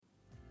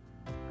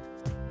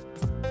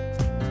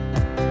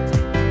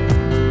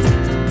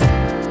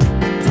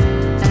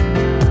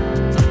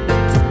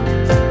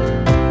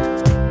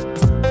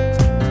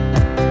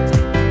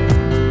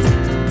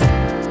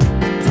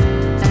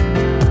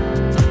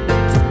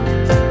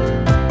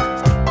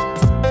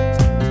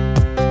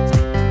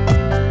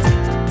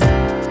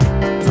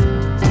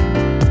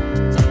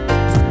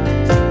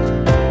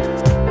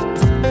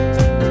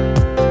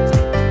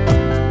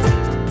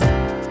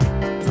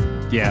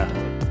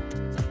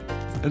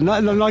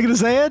I'm not going to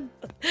say it.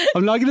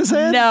 I'm not going to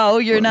say it. No,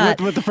 you're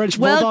not. What the French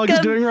Bulldog is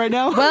doing right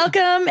now?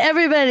 Welcome,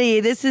 everybody.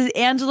 This is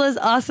Angela's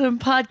awesome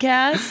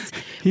podcast.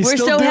 We're still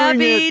so doing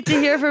happy it. to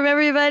hear from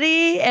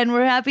everybody, and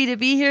we're happy to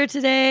be here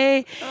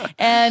today.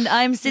 And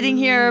I'm sitting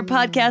here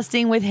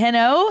podcasting with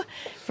Heno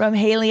from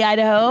Haley,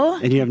 Idaho.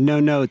 And you have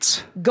no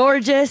notes.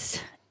 Gorgeous.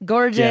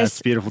 Yeah, it's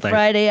a beautiful day.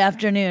 Friday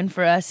afternoon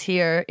for us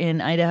here in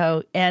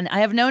Idaho. And I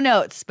have no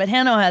notes, but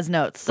Heno has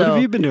notes. So What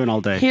have you been doing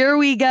all day? here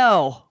we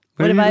go.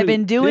 What have I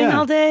been doing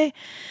all day?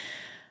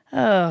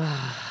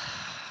 Oh,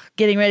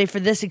 getting ready for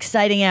this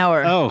exciting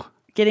hour. Oh.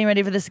 Getting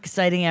ready for this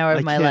exciting hour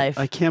of my life.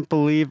 I can't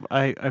believe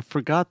I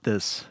forgot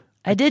this.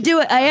 I did do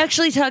it. I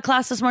actually taught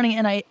class this morning,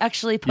 and I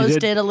actually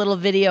posted a little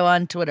video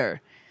on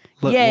Twitter.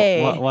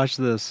 Yay. Watch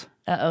this.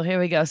 Uh-oh, here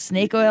we go.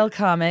 Snake Oil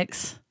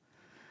Comics.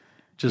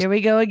 Just, Here we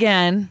go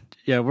again.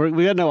 Yeah,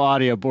 we got no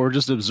audio, but we're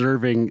just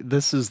observing.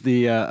 This is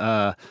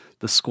the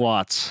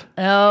squats.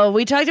 Oh,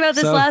 we talked about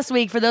this So- last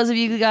week. For those of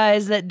you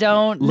guys that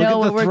don't Look know at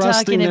what the we're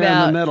thrusting talking there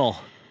about. in the middle.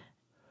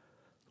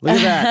 Look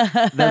at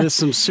that. That is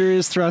some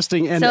serious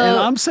thrusting. And, So- and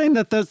I'm saying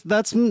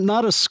that's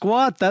not a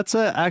squat. That's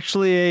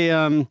actually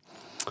a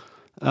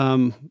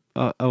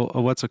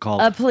what's it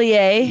called? A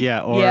plie.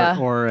 Yeah,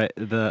 or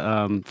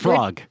the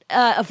frog.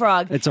 A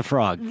frog. It's a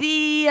frog.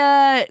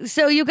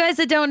 So you guys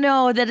that don't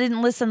know, that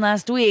didn't listen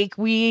last week,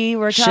 we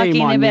were Shame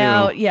talking on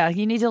about, you.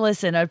 you need to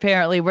listen.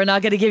 Apparently, we're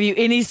not going to give you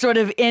any sort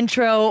of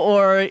intro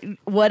or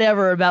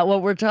whatever about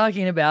what we're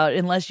talking about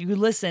unless you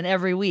listen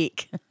every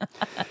week.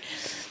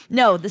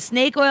 No, the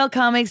Snake Oil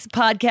Comics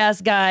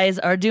podcast guys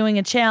are doing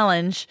a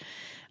challenge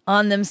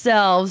on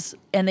themselves,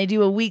 and they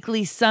do a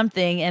weekly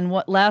something. And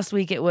last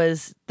week it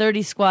was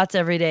 30 squats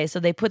every day. So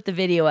they put the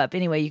video up.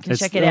 Anyway, you can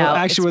check it out.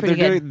 Actually, it's what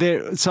pretty they're good.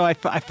 doing, so I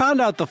found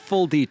out the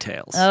full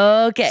details.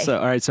 Okay. So,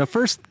 all right. So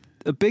first,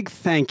 a big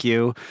thank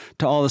you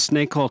to all the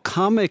Snake Oil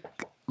comic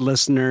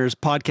listeners,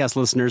 podcast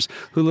listeners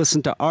who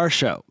listen to our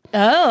show.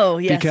 Oh,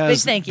 yes.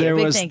 Because Big thank you.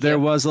 there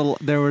was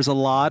a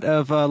lot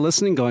of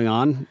listening going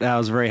on. I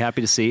was very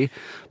happy to see.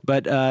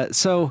 But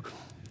so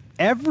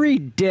every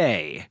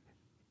day,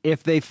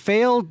 if they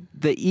failed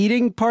the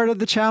eating part of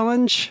the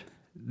challenge,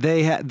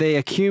 they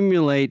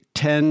accumulate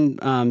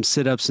 10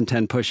 sit-ups and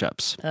 10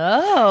 push-ups.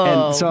 Oh,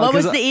 And so- what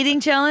was 'cause the eating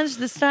challenge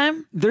this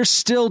time? They're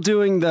still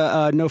doing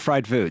the no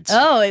fried foods.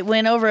 Oh, it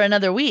went over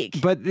another week.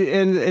 But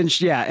and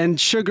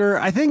sugar.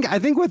 I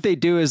think what they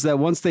do is that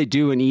once they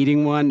do an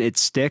eating one, it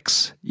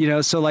sticks.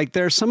 So like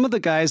there's some of the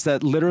guys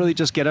that literally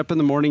just get up in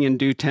the morning and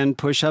do 10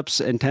 push-ups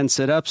and 10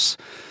 sit-ups.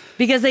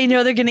 Because they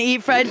know they're going to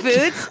eat fried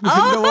foods?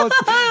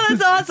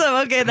 That's awesome.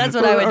 Okay, that's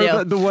what I would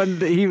do. The one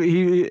that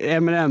he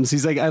M&Ms.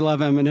 He's like, I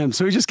love M&Ms.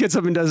 So he just gets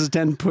up and does his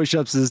 10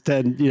 push-ups, his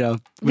 10,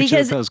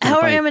 Because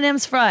how are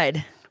M&Ms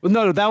fried? Well,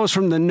 no, that was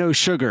from the no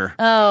sugar.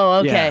 Oh,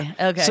 okay.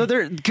 Yeah. Okay. So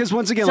because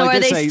once again, So like are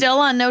they they say, still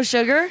on no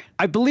sugar?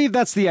 I believe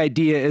that's the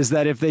idea, is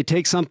that if they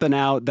take something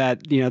out,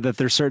 that that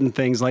there's certain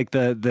things like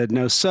the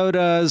no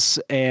sodas,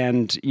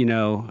 and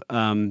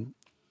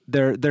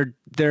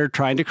they're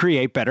trying to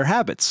create better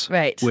habits,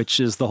 Right. Which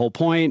is the whole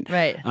point,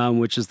 Right.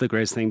 Which is the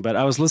greatest thing. But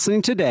I was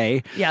listening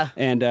today, Yeah.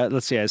 and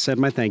let's see, I said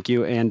my thank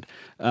you, and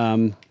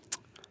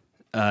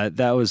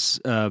that was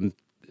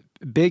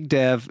Big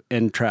Dev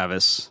and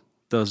Travis.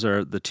 Those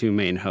are the two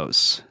main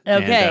hosts.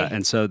 Okay.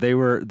 And so they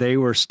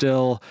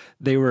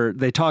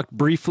talked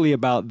briefly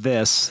about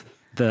this,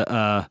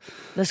 the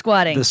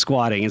squatting. the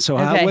squatting. And so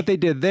Okay. what they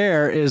did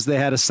there is they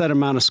had a set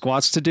amount of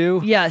squats to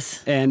do.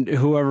 Yes. And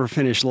whoever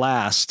finished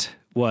last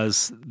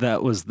was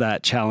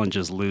that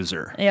challenge's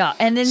loser. Yeah,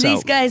 and then So-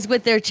 these guys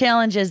with their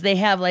challenges, they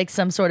have like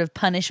some sort of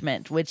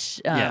punishment, which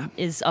Yeah.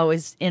 is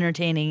always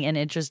entertaining and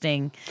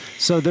interesting.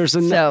 So there's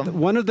So-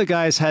 one of the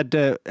guys had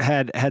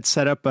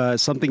set up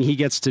something he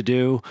gets to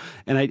do,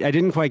 and I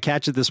didn't quite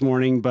catch it this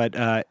morning. But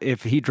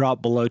if he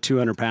dropped below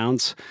 200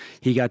 pounds,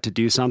 he got to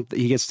do something.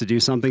 He gets to do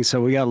something.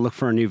 So we got to look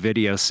for a new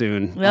video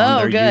soon on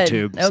Oh, their good.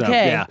 YouTube. So,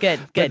 Okay, yeah. good.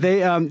 But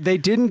they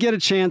didn't get a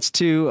chance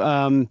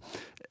to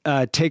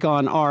take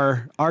on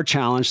our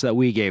challenge that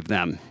we gave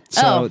them.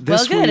 So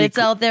this good. week, It's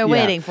out there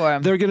waiting for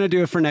 'em. They're going to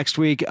do it for next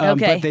week.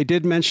 Okay. But they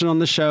did mention on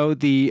the show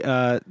the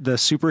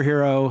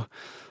superhero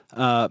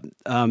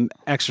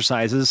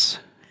exercises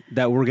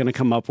that we're going to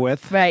come up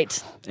with.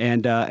 Right.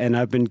 And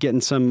I've been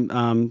getting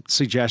some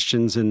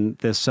suggestions in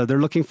this, so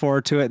they're looking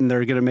forward to it, and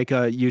they're going to make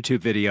a YouTube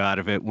video out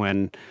of it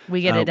when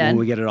We get it done. When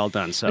we get it all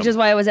done. So Which is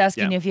why I was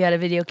asking Yeah. you if you had a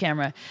video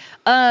camera.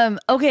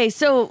 Okay,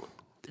 so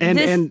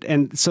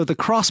and so the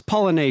cross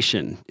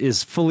pollination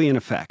is fully in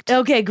effect.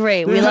 Okay,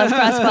 great. We love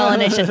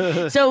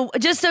cross-pollination. So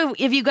just so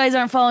if you guys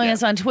aren't following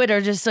us on Twitter,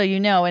 just so you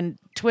know, and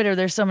Twitter,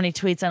 there's so many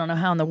tweets, I don't know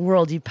how in the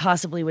world you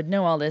possibly would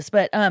know all this,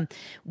 but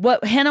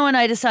what Heno and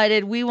I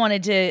decided we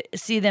wanted to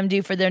see them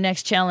do for their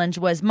next challenge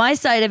was, my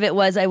side of it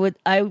was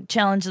I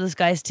challenged those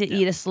guys to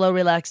eat a slow,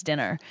 relaxed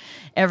dinner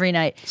every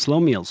night.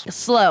 Slow meals.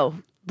 Slow,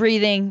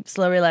 breathing,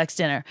 slow, relaxed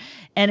dinner.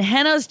 And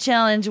Heno's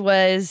challenge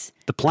was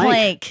The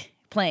plank.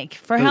 Plank.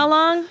 For how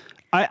long?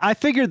 I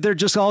figured they're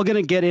just all going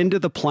to get into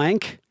the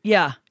plank,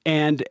 Yeah.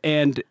 and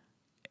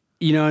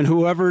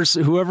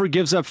whoever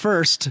gives up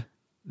first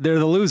they're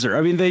the loser.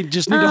 I mean, they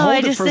just need to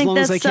hold it for as long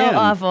as they can. I just think that's so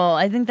awful.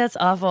 I think that's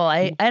awful.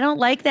 I don't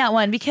like that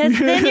one because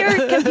then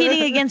you're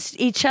competing against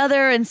each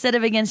other instead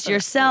of against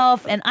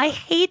yourself. And I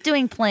hate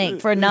doing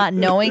plank for not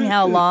knowing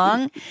how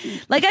long.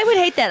 Like, I would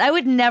hate that. I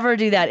would never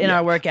do that in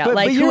our workout.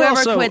 But whoever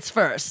also, quits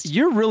first.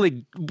 You're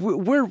really,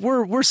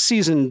 we're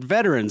seasoned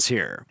veterans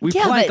here. We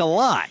plank a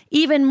lot.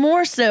 Even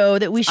more so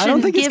that we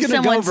shouldn't give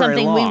someone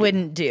something we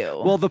wouldn't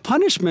do. Well, the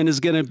punishment is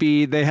going to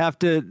be they have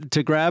to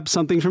grab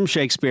something from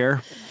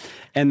Shakespeare.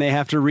 And they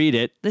have to read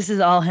it. This is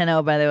all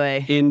Heno, by the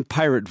way. In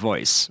pirate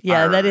voice.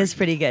 Yeah, that is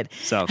pretty good.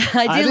 So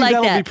I think like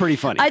that would be pretty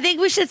funny. I think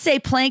we should say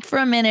plank for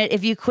a minute.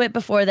 If you quit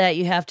before that,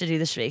 you have to do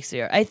the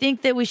Shakespeare. I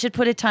think that we should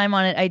put a time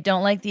on it. I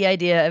don't like the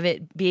idea of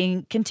it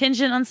being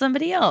contingent on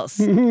somebody else.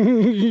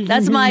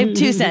 That's my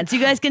 2 cents. You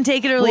guys can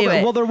take it or leave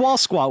it. Well, their wall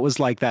squat was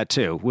like that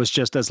too. Was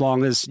just as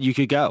long as you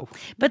could go.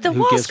 But the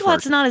wall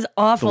squat's not as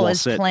awful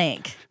as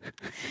plank.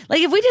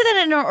 Like if we did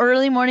that in our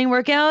early morning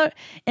workout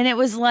and it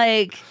was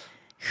like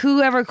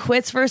whoever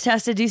quits first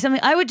has to do something,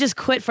 I would just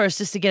quit first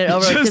just to get it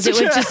over because it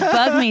would just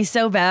bug me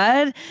so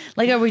bad.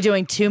 Like, are we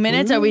doing 2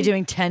 minutes? Are we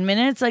doing 10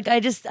 minutes? Like,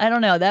 I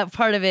don't know. That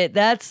part of it,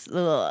 I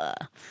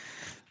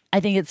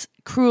think it's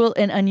cruel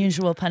and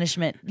unusual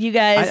punishment. You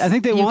guys, I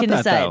think they want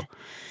that, decide. Though.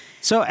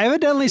 So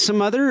evidently some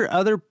other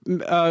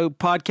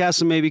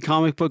podcasts and maybe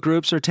comic book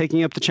groups are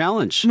taking up the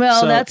challenge.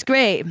 Well, that's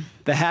great.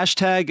 The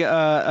hashtag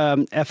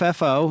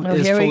FFO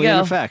is fully in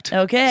effect.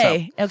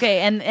 Okay. So.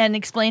 Okay. And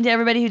explain to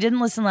everybody who didn't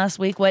listen last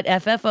week what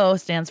FFO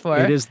stands for.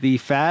 It is the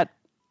Fat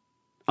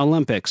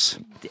Olympics.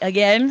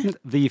 Again?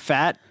 The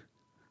Fat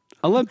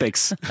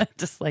Olympics.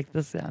 Just like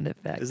the sound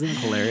effect. Isn't it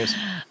hilarious?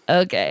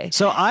 Okay.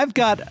 So I've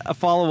got a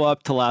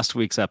follow-up to last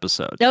week's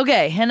episode.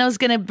 Okay. Heno's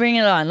going to bring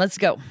it on. Let's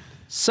go.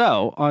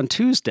 So, on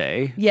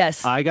Tuesday,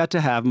 yes, I got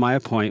to have my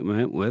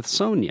appointment with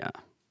Sonia.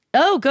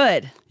 Oh,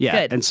 good.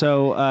 Yeah, good. And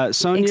so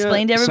Sonia...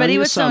 Explain to everybody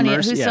what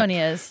Summers,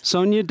 Sonia is.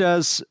 Sonia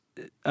does,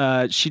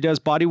 she does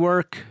body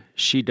work,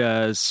 she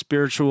does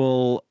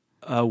spiritual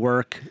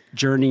work,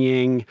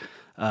 journeying,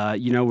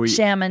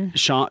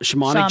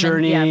 shamanic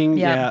journeying.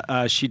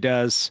 Yeah. She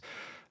does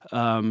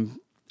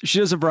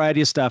a variety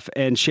of stuff,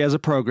 and she has a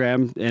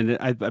program, and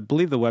I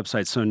believe the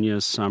website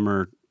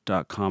soniasummer.com,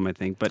 I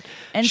think,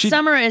 and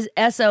Summer is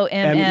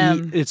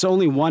SOMM. It's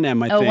only one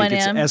M, I think.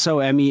 1M. It's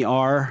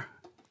SOMER.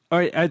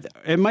 Or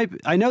it might.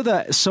 I know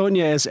that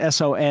Sonia is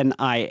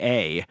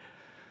SONIA,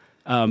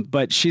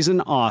 but she's an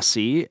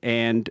Aussie,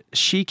 and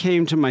she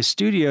came to my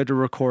studio to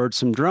record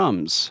some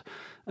drums,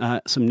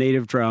 some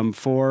native drum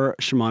for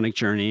shamanic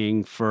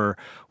journeying.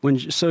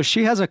 So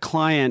she has a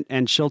client,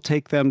 and she'll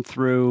take them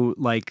through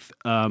like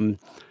 3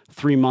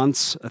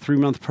 months, a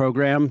 3-month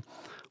program,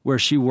 where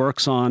she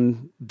works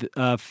on,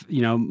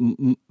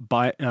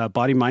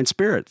 body, mind,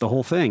 spirit, the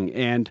whole thing.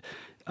 And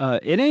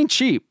it ain't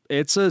cheap.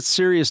 It's a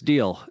serious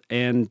deal.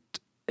 And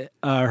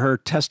her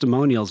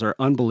testimonials are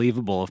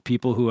unbelievable of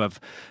people who have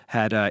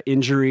had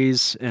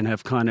injuries and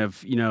have kind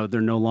of, they're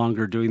no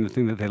longer doing the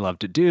thing that they love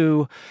to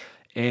do.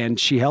 And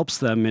she helps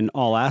them in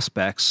all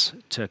aspects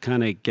to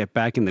kind of get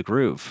back in the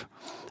groove.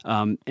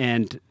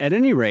 And at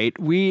any rate,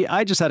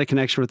 I just had a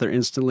connection with her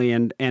instantly.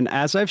 And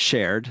as I've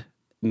shared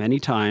many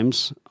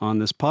times on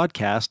this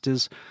podcast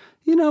is,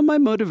 my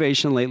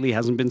motivation lately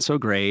hasn't been so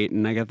great.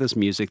 And I got this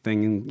music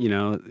thing,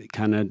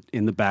 kind of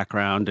in the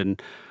background.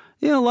 And,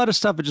 a lot of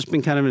stuff had just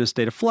been kind of in a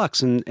state of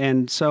flux.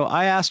 And so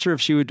I asked her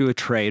if she would do a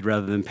trade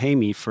rather than pay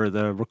me for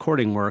the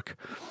recording work.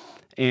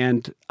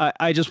 And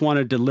I just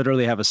wanted to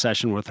literally have a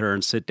session with her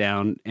and sit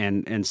down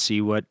and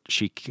see what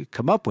she could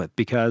come up with.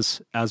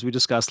 Because as we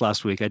discussed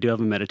last week, I do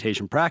have a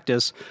meditation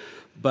practice,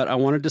 but I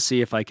wanted to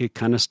see if I could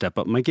kind of step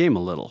up my game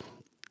a little.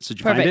 So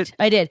did you find it?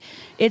 I did.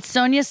 It's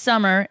Sonia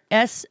Summer,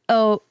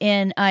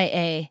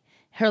 SONIA.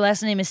 Her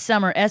last name is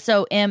Summer,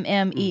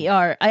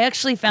 SOMMER. I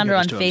actually found her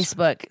on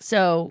Facebook,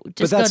 so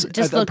just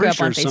look her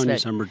up on Facebook.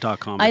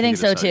 SoniaSummer.com. I think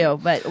so too,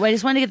 but I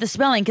just wanted to get the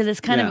spelling because it's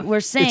kind of,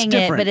 we're saying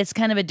it, but it's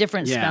kind of a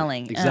different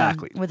spelling.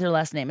 Exactly. With her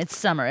last name. It's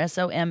Summer,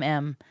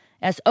 SOMMER,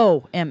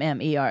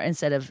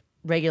 instead of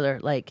regular,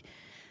 like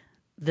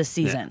the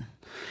season. Yeah.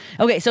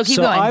 Okay, so keep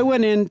going. I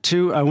went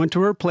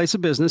to her place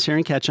of business here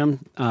in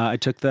Ketchum. I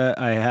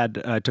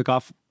took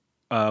off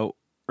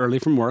early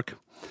from work,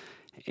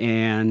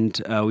 and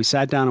we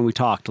sat down and we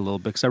talked a little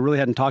bit because I really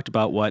hadn't talked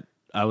about what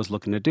I was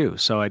looking to do.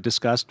 So I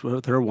discussed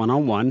with her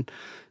one-on-one,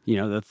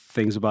 the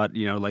things about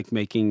like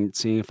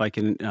seeing if I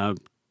can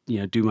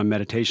do my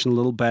meditation a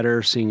little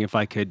better, seeing if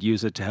I could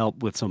use it to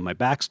help with some of my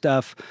back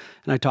stuff.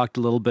 And I talked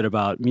a little bit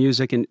about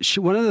music, and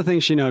one of the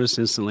things she noticed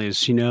instantly is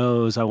she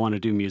knows I want to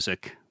do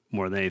music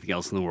more than anything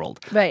else in the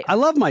world. Right. I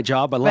love my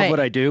job. I love what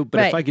I do.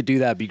 But if I could do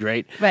that, it'd be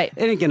great. Right.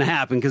 It ain't going to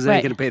happen because it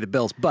ain't going to pay the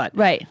bills. But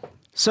right.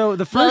 So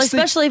the first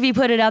especially if you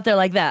put it out there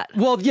like that.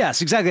 Well,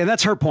 yes, exactly. And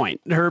that's her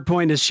point. Her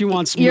point is she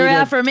wants your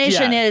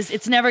affirmation is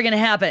it's never going to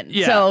happen.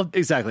 Yeah, so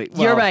exactly.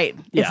 Well, you're right.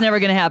 It's never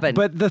going to happen.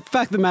 But the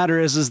fact of the matter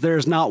is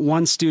there's not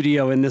one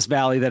studio in this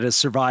valley that has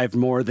survived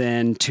more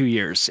than 2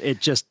 years. It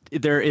just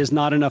there is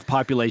not enough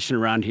population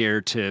around here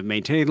to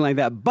maintain anything like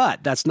that.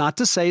 But that's not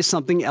to say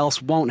something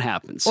else won't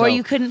happen. So, or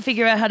you couldn't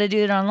figure out how to do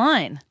it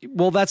online.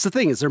 well, that's the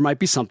thing, is there might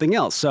be something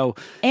else. So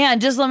And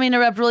just let me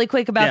interrupt really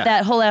quick about Yeah.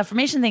 that whole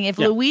affirmation thing. If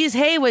Yeah. Louise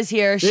Hay was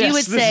here, she Yes,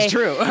 would this say is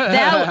true.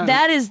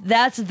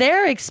 that's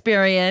their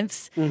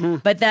experience,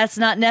 but that's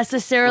not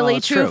necessarily Well,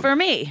 it's true true. for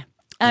me.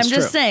 I'm It's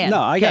just true. saying. No,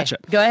 I Okay, gotcha.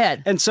 Go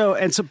ahead. And so,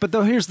 but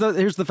though here's the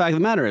fact of the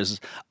matter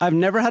is, I've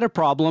never had a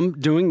problem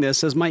doing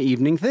this as my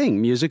evening thing.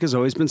 Music has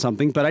always been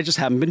something, but I just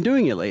haven't been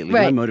doing it lately.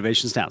 Right. My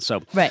motivation's down.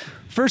 So, Right.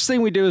 first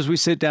thing we do is we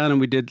sit down and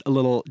we did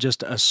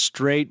just a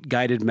straight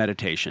guided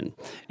meditation.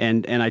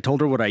 And I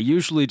told her what I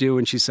usually do,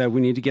 and she said,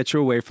 we need to get you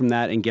away from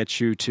that and get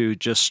you to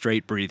just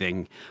straight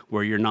breathing,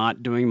 where you're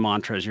not doing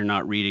mantras, you're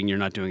not reading, you're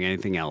not doing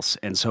anything else.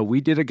 And so we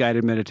did a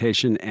guided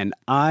meditation, and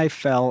I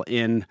fell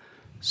in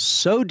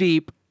so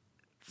deep,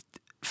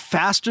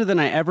 faster than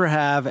I ever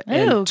have,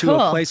 and Ooh, to cool.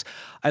 a place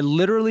I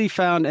literally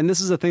found, and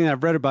this is the thing that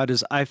I've read about,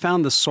 is I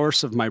found the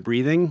source of my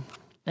breathing.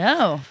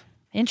 Oh,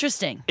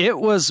 interesting. It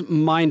was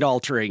mind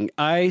altering.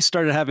 I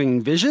started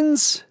having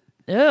visions,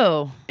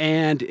 Oh,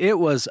 and it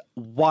was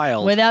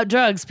wild. without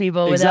drugs,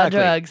 people. Without Exactly.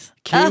 drugs.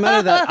 Came out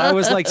of that. I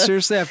was like,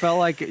 seriously, I felt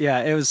like,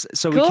 yeah, it was.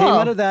 So we Cool. came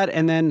out of that,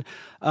 and then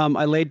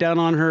I laid down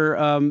on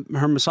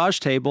her massage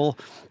table,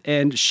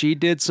 and she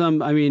did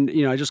some. I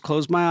mean, I just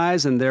closed my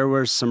eyes, and there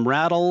were some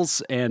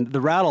rattles, and the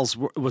rattles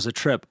was a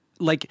trip.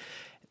 Like,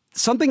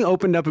 something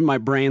opened up in my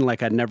brain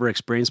like I'd never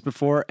experienced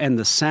before, and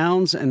the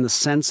sounds and the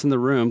scents in the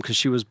room, because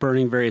she was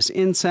burning various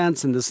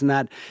incense and this and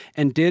that,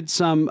 and did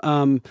some.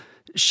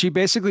 She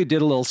basically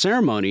did a little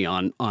ceremony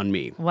on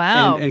me.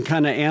 Wow. And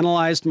kind of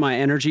analyzed my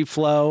energy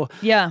flow.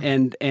 Yeah.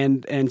 And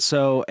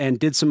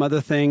did some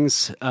other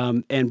things,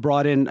 and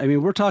brought in, I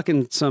mean, we're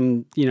talking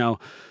some,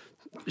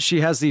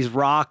 she has these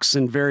rocks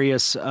and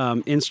various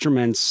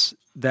instruments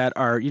that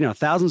are,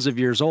 thousands of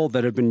years old,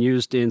 that have been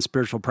used in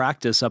spiritual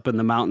practice up in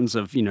the mountains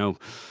of,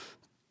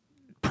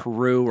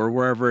 Peru or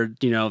wherever,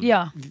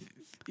 Yeah.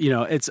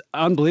 It's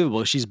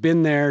unbelievable. She's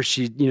been there.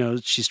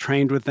 She's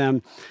trained with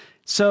them.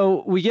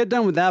 So we get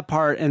done with that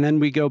part, and then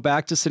we go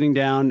back to sitting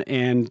down,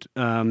 and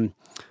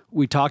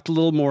we talked a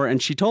little more.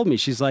 And she told me,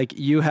 she's like,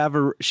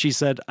 she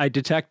said, I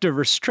detect a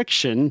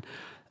restriction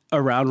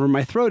around where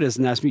my throat is,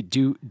 and asked me,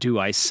 do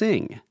I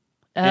sing?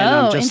 Oh, And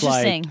I'm just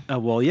interesting.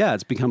 like, well, yeah,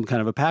 it's become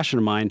kind of a passion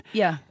of mine.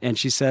 Yeah. And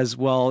she says,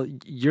 well,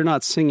 you're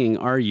not singing,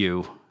 are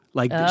you?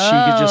 Like, she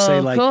could just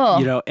say, like, cool.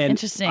 and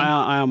Interesting.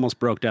 I almost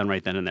broke down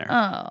right then and there.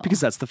 Oh. Because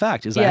that's the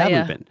fact, is I Yeah, haven't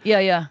yeah. been. Yeah,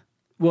 yeah.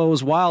 What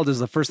was wild is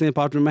the first thing that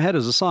popped in my head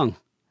was a song.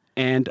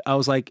 And I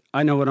was like,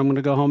 I know what I'm going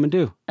to go home and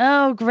do.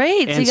 Oh,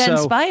 great. So And you got so-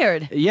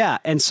 inspired. Yeah.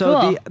 And so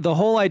Cool. the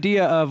whole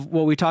idea of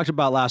what we talked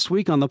about last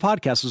week on the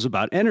podcast was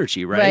about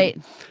energy, right?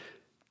 Right.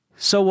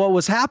 So what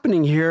was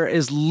happening here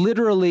is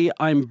literally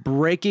I'm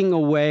breaking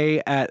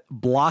away at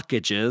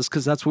blockages,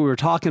 because that's what we were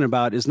talking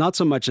about, is not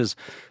so much as,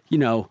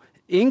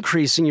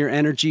 increasing your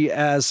energy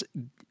as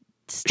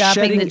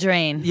Stopping the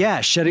drain.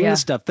 Yeah, shedding Yeah. the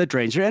stuff that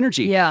drains your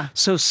energy. Yeah.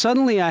 So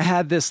suddenly I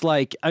had this,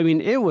 like, I mean,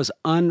 it was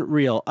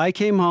unreal. I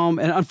came home,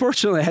 and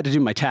unfortunately I had to do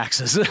my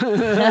taxes.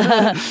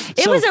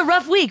 It was a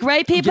rough week,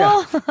 right, people?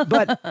 Yeah.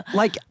 But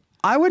like,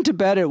 I went to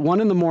bed at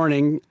 1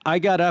 a.m. I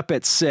got up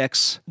at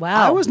 6.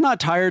 Wow. I was not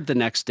tired the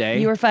next day.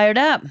 You were fired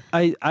up.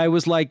 I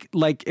was like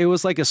it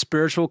was like a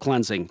spiritual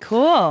cleansing.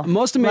 Cool.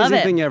 Most Love amazing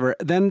it. thing ever.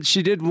 Then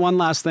she did one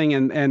last thing,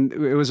 and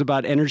it was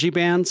about energy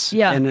bands.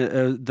 Yeah. And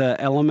the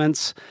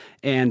elements,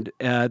 and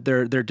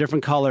they're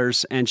different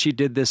colors. And she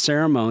did this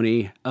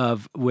ceremony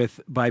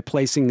by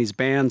placing these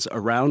bands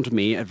around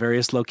me at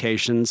various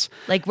locations.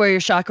 Like where your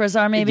chakras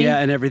are, maybe? Yeah,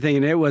 and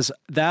everything. And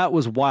that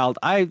was wild.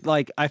 I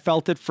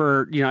felt it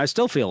for, I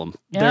still feel them.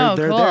 Oh,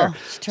 they're cool. there.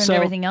 She turned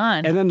everything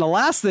on. And then the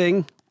last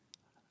thing,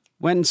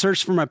 went and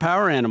searched for my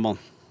power animal.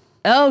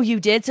 Oh, you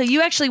did? So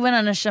you actually went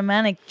on a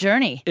shamanic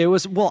journey. It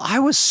was, I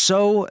was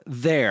so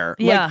there.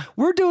 Yeah. Like,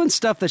 we're doing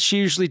stuff that she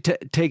usually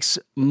takes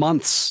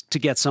months to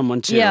get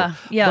someone to. Yeah,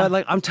 yeah. But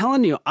like, I'm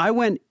telling you, I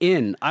went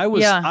in. I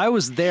was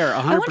there 100%.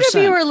 I wonder if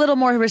you were a little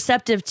more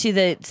receptive to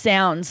the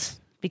sounds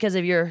because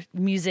of your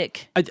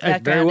music I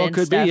background very well and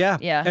could stuff. be, yeah.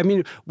 Yeah. I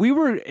mean,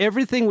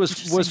 everything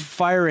was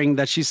firing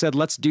that she said,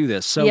 let's do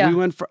this. So Yeah. we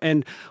went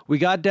and we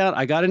got down.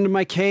 I got into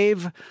my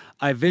cave.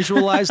 I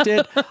visualized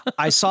it.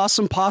 I saw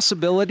some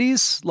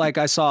possibilities. Like,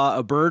 I saw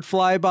a bird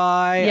fly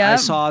by. I Yep.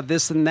 saw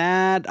this and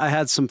that. I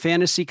had some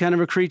fantasy kind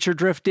of a creature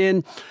drift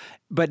in,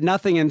 but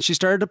nothing. And she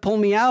started to pull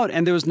me out,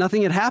 and there was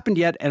nothing had happened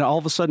yet. And all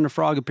of a sudden, a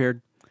frog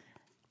appeared.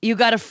 You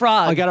got a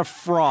frog. I got a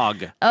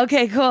frog,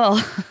 Okay, cool.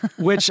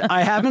 which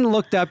I haven't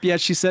looked up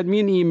yet. She sent me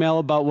an email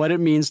about what it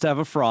means to have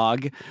a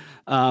frog.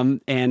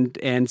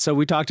 And so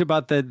we talked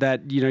about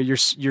that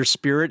your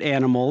spirit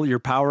animal, your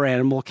power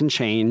animal can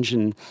change.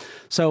 And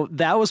so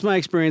that was my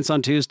experience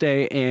on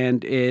Tuesday,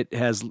 and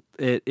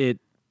it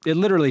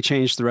literally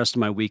changed the rest of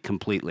my week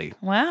completely.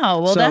 Wow.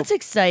 Well, So- that's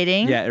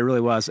exciting. Yeah, it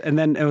really was. And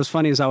then it was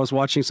funny as I was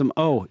watching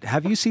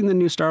have you seen the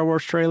new Star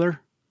Wars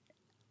trailer?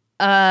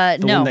 The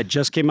No. one that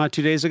just came out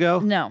 2 days ago?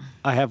 No.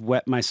 I have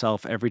wet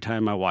myself every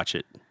time I watch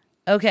it.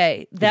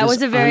 Okay, that is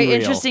was a very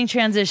unreal. interesting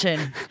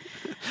transition.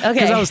 Okay,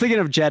 Because I was thinking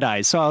of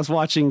Jedi, so I was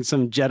watching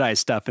some Jedi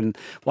stuff and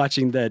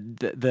watching the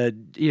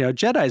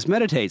Jedis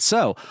meditate.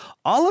 So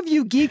all of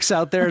you geeks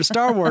out there,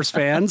 Star Wars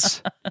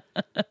fans,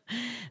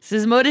 this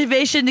is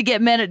motivation to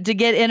get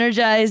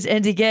energized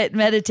and to get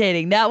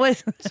meditating. That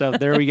was so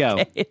there we go.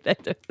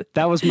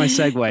 That was my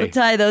segue. We'll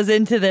tie those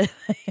into the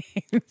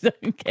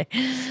okay.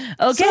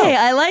 So,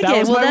 I like that it.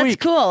 was Well, my that's week.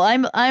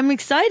 cool. I'm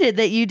excited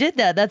that you did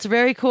that. That's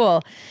very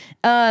cool.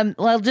 Well,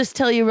 I'll just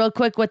tell you real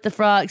quick what the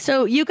frog.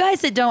 So you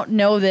guys that don't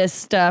know this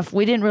stuff,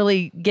 we didn't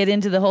really get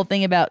into the whole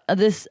thing about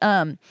this.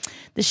 The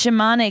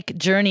shamanic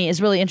journey is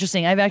really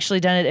interesting. I've actually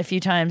done it a few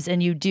times,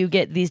 and you do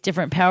get these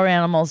different power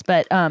animals,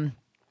 but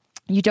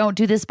you don't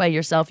do this by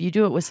yourself. You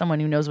do it with someone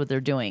who knows what they're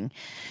doing.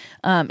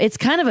 It's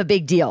kind of a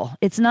big deal.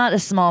 It's not a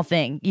small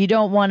thing. You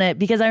don't want to,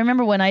 because I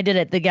remember when I did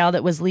it, the gal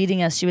that was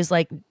leading us, she was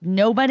like,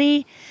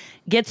 nobody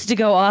gets to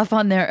go off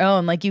on their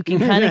own. Like you can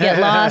kind of get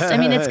lost. I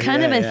mean, it's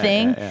kind of a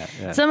thing.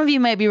 Yeah. Some of you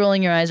might be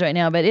rolling your eyes right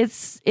now, but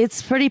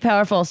it's pretty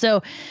powerful.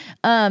 So,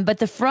 but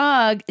the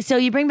frog, so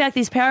you bring back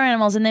these power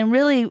animals, and then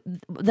really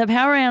the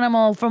power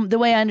animal, from the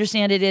way I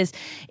understand it,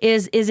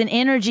 is an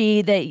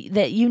energy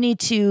that you need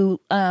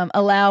to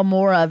allow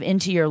more of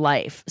into your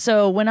life.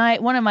 So one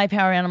of my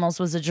power animals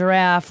was a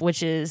giraffe,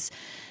 which is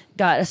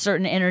got a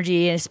certain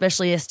energy, and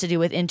especially has to do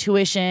with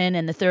intuition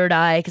and the third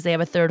eye, because they have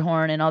a third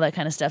horn and all that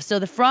kind of stuff. So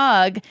the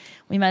frog,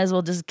 we might as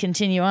well just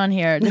continue on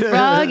here. The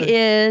frog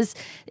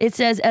it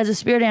says, as a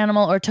spirit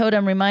animal or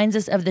totem, reminds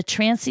us of the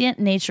transient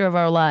nature of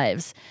our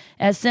lives.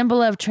 As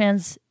symbol of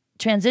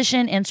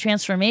transition and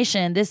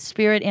transformation, this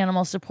spirit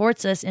animal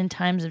supports us in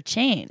times of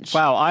change.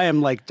 Wow,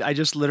 I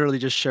just literally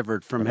just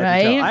shivered from head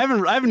Right? to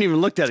toe. I haven't even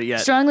looked at it yet.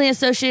 Strongly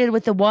associated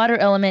with the water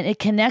element, it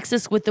connects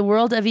us with the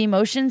world of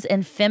emotions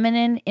and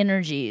feminine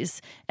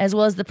energies, as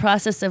well as the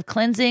process of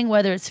cleansing,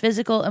 whether it's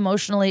physical,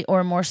 emotionally,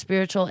 or more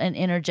spiritual and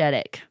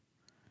energetic.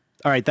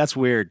 All right, that's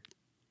weird.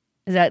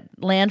 Does that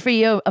land for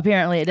you?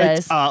 Apparently it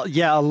does.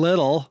 Yeah, a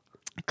little.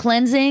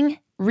 Cleansing,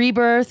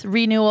 rebirth,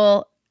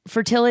 renewal,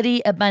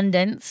 fertility,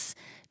 abundance,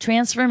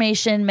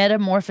 transformation,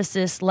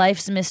 metamorphosis,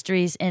 life's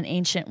mysteries, and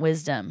ancient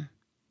wisdom.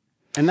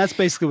 And that's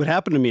basically what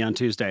happened to me on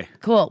Tuesday.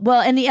 Cool.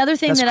 Well, and the other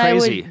thing That's that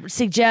crazy. I would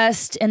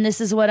suggest, and this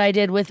is what I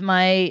did with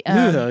my,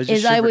 I just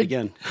is I shivered would,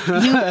 again.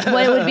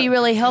 what would be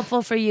really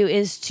helpful for you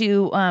is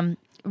to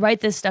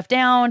write this stuff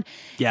down,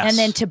 Yes. and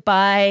then to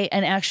buy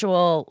an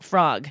actual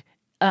frog,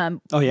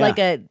 like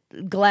a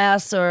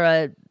glass or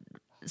a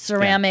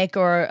ceramic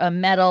or a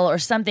metal or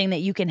something that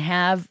you can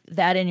have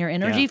that in your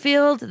energy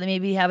field. Then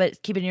maybe have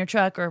it, keep it in your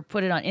truck or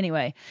put it on.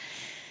 Anyway,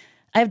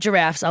 I have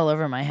giraffes all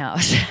over my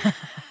house.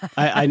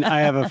 I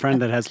have a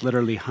friend that has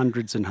literally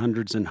hundreds and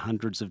hundreds and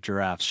hundreds of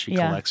giraffes. She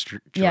collects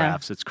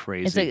giraffes. It's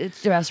crazy.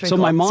 It's giraffes. So cool.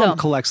 my mom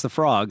collects the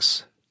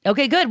frogs.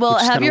 Okay, good. Well,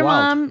 which is have kinda your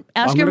wild. mom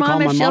ask I'm your gonna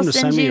mom call if my mom she'll to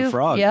send me you a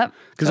frog. Yep,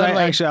 Because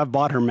totally. I've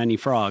bought her many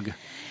frog.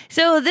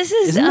 So this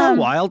is Isn't that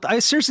wild? I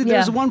seriously,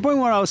 there's yeah. one point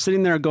where I was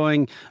sitting there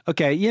going,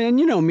 okay, and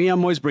you know me,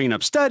 I'm always bringing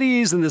up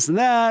studies and this and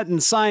that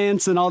and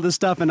science and all this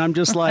stuff. And I'm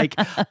just like,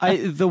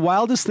 the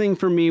wildest thing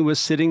for me was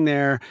sitting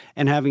there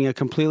and having a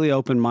completely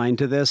open mind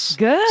to this.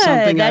 Good.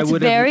 Something That's I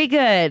would very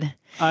good.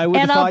 I would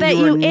And have I'll thought bet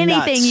you you were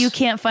anything nuts. you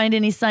can't find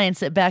any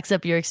science that backs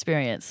up your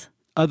experience.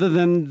 Other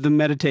than the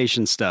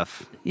meditation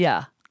stuff.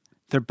 Yeah.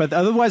 But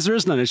otherwise, there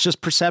is none. It's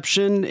just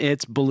perception.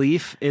 It's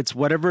belief. It's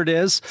whatever it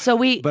is. So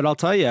But I'll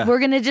tell you. we're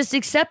going to just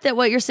accept that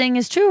what you're saying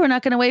is true. We're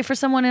not going to wait for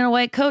someone in a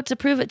white coat to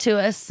prove it to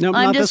us. Nope,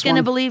 I'm not just this going to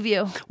one. believe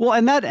you. Well,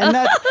 and that,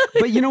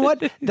 but you know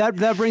what?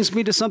 That brings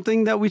me to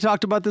something that we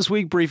talked about this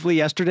week briefly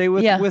yesterday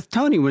with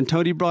Tony, when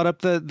Tony brought up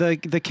the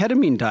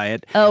ketamine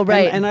diet. Oh,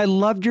 right. And I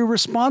loved your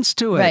response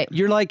to it. Right.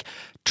 You're like,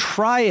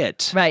 try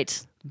it.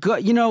 Right.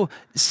 Go,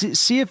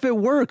 see if it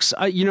works.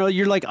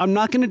 You're like, I'm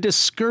not going to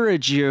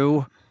discourage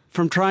you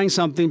from trying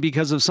something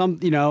because of some,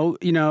 so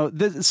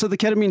the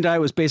ketamine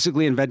diet was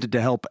basically invented to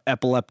help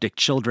epileptic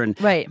children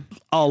Right.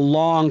 a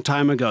long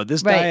time ago.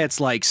 This Right. diet's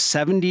like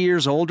 70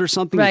 years old or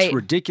something. Right. It's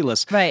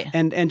ridiculous. Right.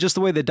 And just the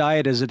way the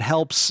diet is, it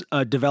helps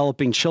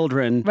developing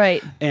children.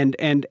 Right.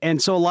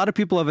 And so a lot of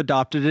people have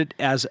adopted it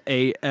as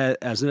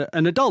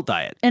an adult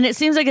diet. And it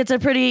seems like it's a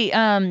pretty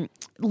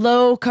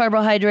low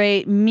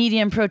carbohydrate,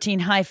 medium protein,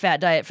 high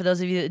fat diet for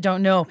those of you that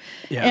don't know.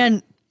 Yeah.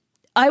 And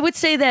I would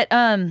say that,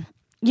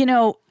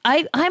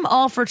 I'm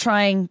all for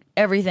trying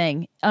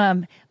everything.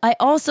 I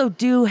also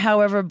do,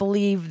 however,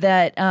 believe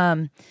that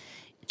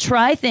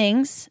try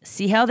things,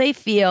 see how they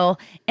feel,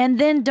 and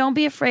then don't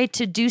be afraid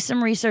to do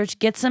some research,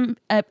 get some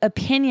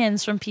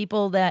opinions from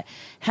people that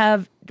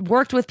have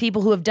worked with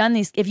people who have done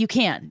these, if you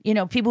can,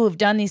 people who have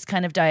done these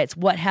kind of diets,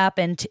 what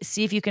happened, to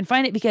see if you can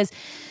find it, because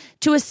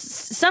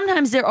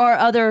sometimes there are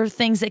other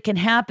things that can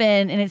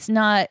happen, and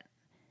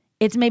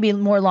it's maybe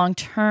more long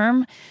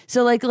term.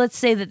 So like, let's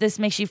say that this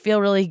makes you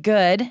feel really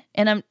good,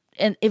 and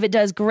if it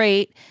does,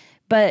 great,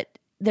 but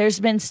there's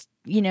been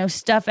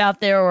stuff out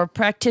there, or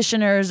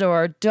practitioners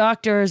or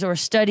doctors or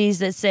studies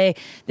that say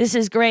this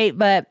is great,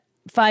 but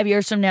 5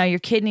 years from now, your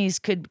kidneys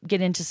could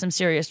get into some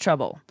serious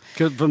trouble.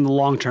 From the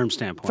long-term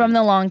standpoint. From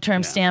the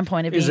long-term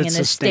standpoint of being in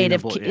a state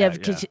of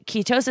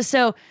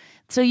ketosis.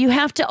 So you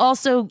have to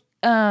also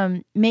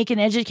make an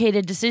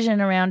educated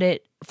decision around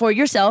it for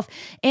yourself.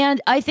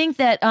 And I think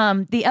that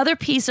the other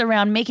piece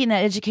around making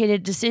that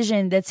educated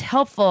decision that's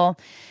helpful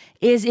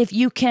is if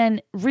you can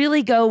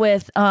really go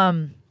with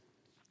how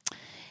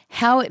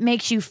it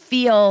makes you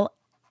feel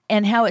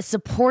and how it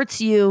supports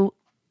you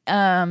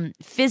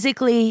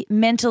physically,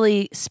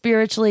 mentally,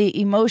 spiritually,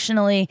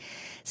 emotionally.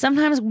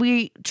 Sometimes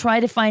we try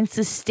to find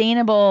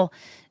sustainable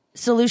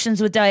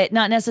solutions with diet,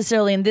 not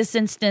necessarily in this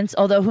instance,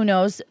 although who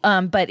knows,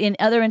 but in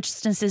other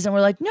instances, and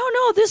we're like,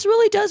 no, this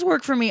really does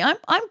work for me.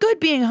 I'm good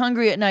being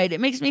hungry at night. It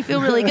makes me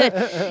feel really good.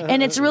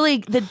 And it's really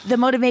the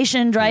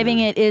motivation driving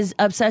it is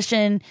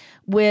obsession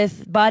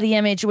with body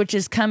image, which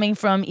is coming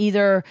from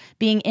either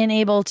being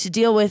unable to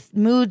deal with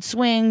mood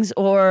swings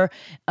or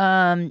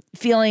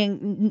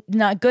feeling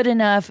not good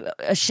enough,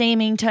 a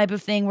shaming type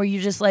of thing where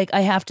you're just like,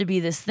 I have to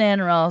be this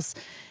thin or else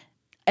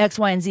X,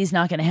 Y, and Z is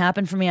not going to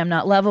happen for me. I'm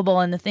not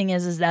lovable. And the thing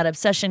is that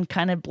obsession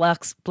kind of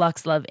blocks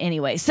love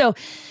anyway. So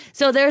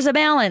there's a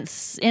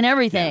balance in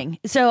everything.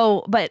 Yeah.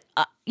 So, but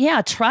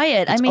try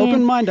it. It's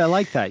open-minded. I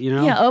like that,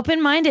 Yeah,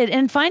 open-minded.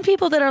 And find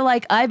people that are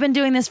like, I've been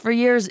doing this for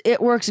years.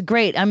 It works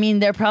great. I mean,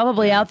 they're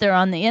probably out there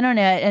on the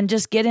internet and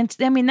just get into,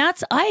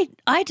 I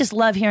just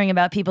love hearing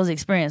about people's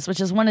experience, which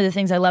is one of the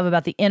things I love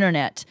about the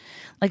internet.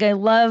 Like, I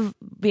love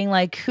being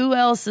like, who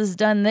else has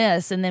done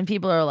this? And then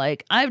people are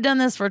like, I've done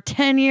this for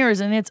 10 years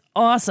and it's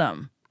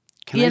awesome.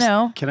 Can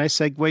I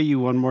segue you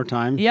one more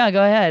time? Yeah,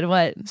 go ahead.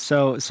 What?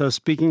 So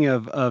speaking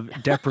of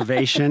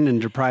deprivation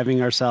and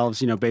depriving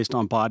ourselves, based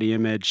on body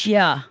image.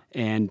 Yeah.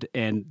 And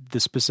the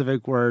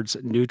specific words,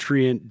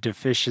 nutrient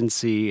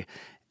deficiency.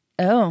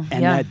 Oh,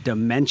 and that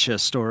dementia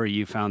story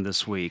you found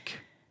this week.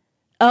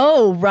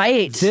 Oh,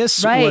 right.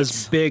 This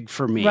was big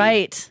for me.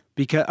 Right.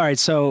 Because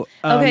it's on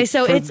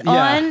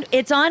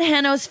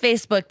Henno's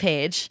Facebook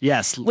page.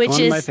 Yes, which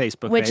on is my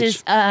Facebook page. Which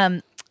is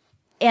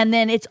and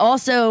then I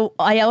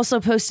also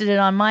posted it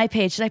on my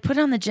page. Did I put it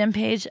on the gym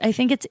page? I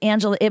think it's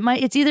Angela.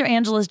 It's either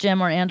Angela's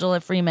Gym or Angela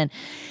Freeman.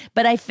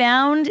 But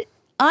so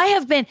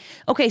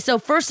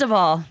first of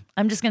all,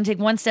 I'm just going to take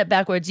one step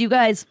backwards. You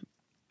guys,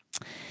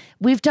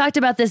 we've talked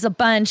about this a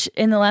bunch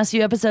in the last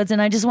few episodes,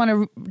 and I just want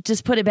to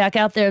just put it back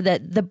out there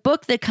that the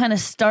book that kind of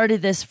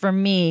started this for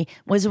me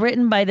was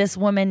written by this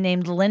woman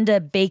named Linda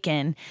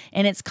Bacon,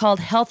 and it's called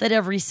Health at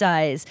Every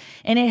Size.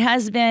 And it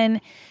has been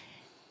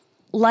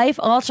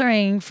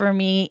life-altering for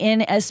me,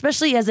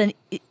 especially as an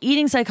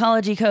eating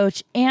psychology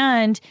coach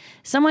and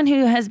someone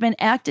who has been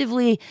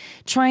actively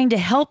trying to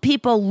help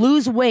people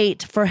lose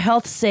weight for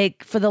health's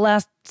sake for the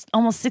last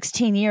almost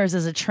 16 years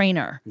as a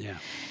trainer. Yeah.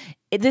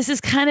 This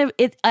is kind of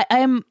it.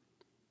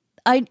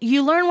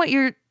 You learn what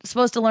you're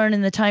supposed to learn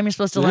in the time you're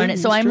supposed to learn it.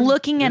 So I'm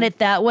looking at it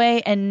that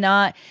way and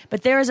not,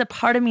 but there is a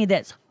part of me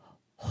that's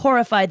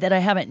horrified that I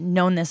haven't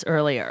known this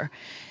earlier.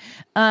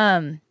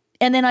 And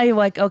then I'm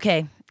like,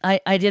 okay,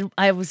 I've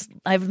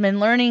been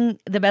learning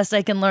the best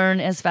I can learn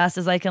as fast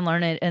as I can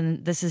learn it.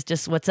 And this is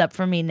just what's up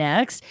for me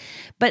next.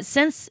 But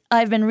since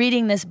I've been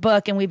reading this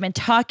book and we've been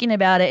talking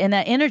about it and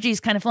that energy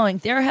is kind of flowing,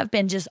 there have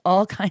been just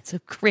all kinds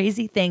of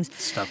crazy things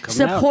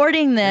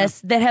supporting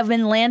this that have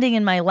been landing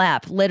in my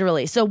lap,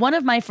 literally. So one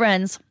of my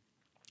friends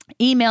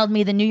emailed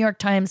me this New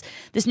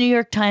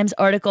York Times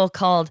article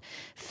called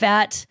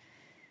Fat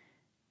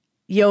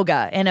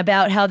Yoga, and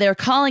about how they're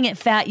calling it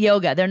fat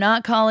yoga. They're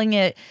not calling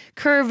it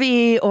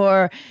curvy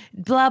or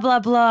blah, blah,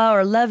 blah,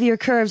 or love your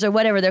curves or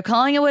whatever. They're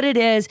calling it what it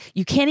is.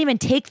 You can't even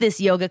take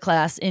this yoga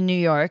class in New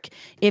York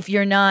if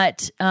you're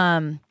not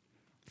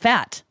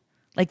fat.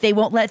 Like, they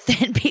won't let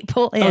thin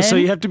people in. Oh, so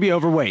you have to be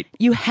overweight.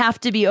 You have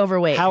to be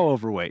overweight. How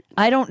overweight?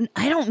 I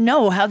don't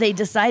know how they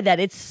decide that.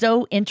 It's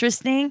so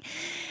interesting.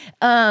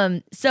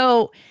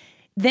 So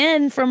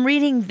then from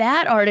reading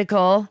that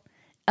article,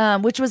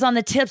 which was on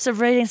the tips of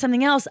reading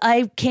something else,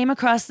 I came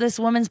across this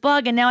woman's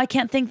blog, and now I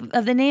can't think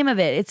of the name of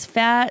it. It's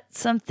Fat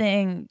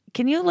something.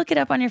 Can you look it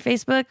up on your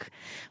Facebook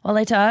while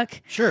I talk?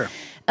 Sure.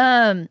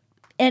 And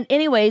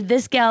anyway,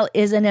 this gal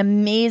is an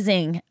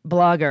amazing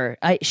blogger.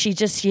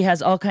 She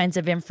has all kinds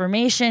of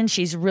information.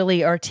 She's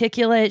really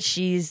articulate.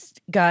 She's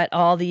got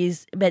all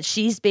these, but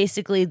she's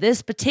basically,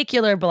 this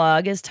particular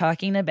blog is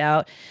talking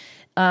about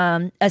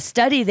a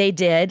study they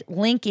did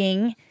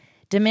linking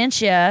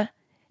dementia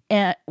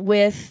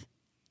with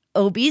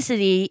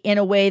obesity in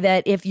a way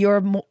that if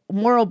you're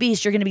more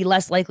obese, you're going to be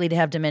less likely to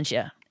have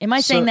dementia. Am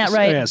I saying that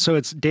right? So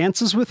it's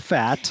Dances with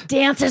Fat.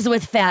 Dances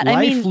with Fat.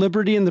 Life,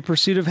 liberty, and the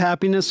pursuit of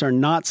happiness are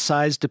not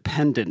size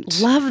dependent.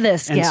 Love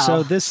this gal. And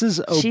so this is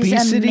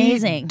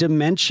obesity,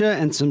 dementia,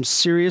 and some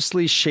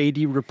seriously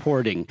shady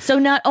reporting. So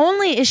not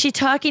only is she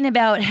talking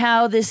about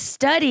how this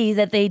study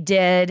that they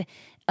did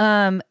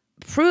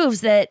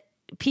proves that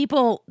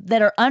people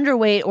that are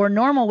underweight or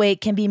normal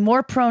weight can be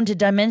more prone to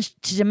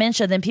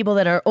dementia than people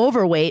that are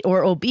overweight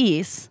or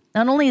obese.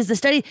 Not only is the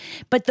study,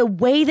 but the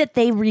way that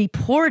they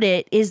report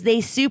it is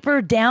they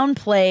super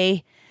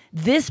downplay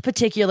this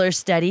particular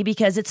study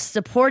because it's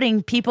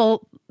supporting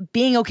people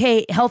being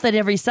okay, health at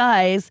every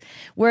size.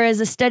 Whereas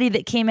a study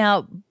that came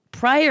out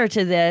prior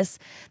to this,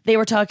 they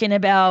were talking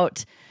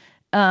about,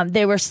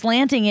 they were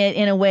slanting it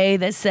in a way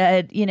that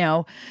said, you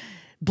know,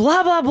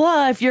 blah, blah,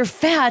 blah, if you're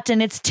fat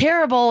and it's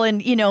terrible,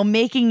 and, you know,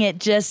 making it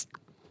just.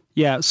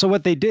 Yeah. So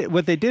what they did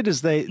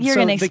is You're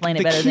going to explain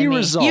it better than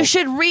me. You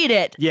should read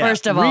it,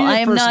 first of all. I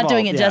am not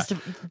doing it justice.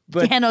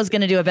 Dano's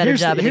going to do a better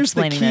job of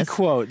explaining this. Here's the key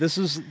quote. This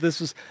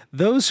is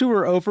those who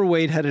were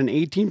overweight had an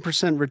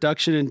 18%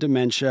 reduction in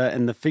dementia,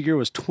 and the figure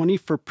was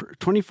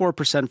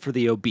 24% for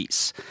the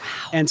obese.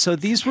 Wow. And so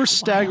these were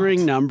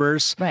staggering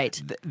numbers.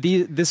 Right.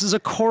 This is a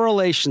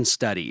correlation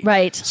study.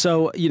 Right.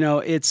 So, you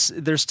know,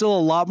 there's still a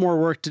lot more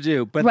work to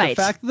do. But the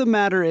fact of the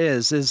matter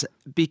is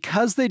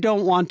because they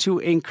don't want to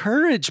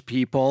encourage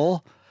people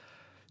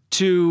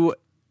to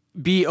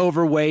be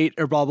overweight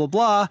or blah, blah,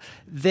 blah,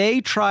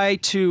 they try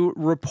to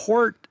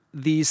report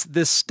this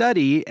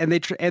study and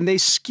they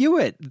skew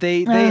it.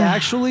 They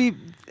actually,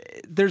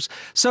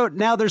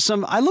 now there's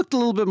some, I looked a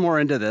little bit more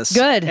into this.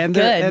 Good. And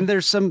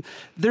there's some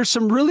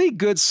really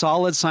good,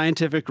 solid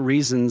scientific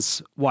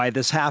reasons why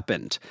this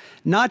happened.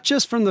 Not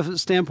just from the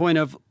standpoint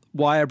of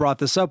why I brought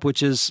this up,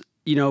 which is,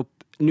 you know,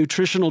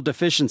 nutritional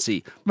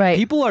deficiency. Right.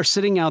 People are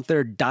sitting out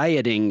there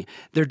dieting.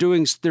 They're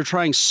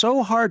trying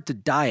so hard to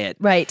diet.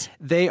 Right.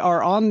 They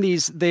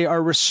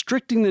are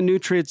restricting the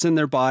nutrients in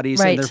their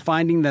bodies, and they're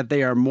finding that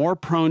they are more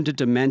prone to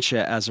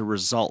dementia as a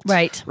result.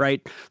 Right.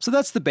 Right. So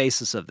that's the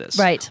basis of this.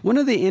 Right. One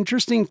of the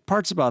interesting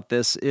parts about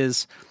this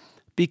is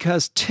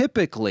because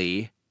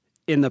typically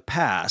in the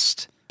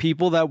past,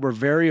 people that were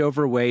very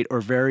overweight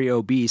or very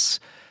obese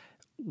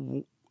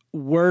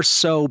were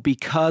so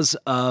because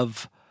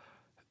of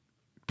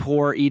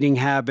poor eating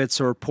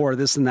habits or poor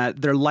this and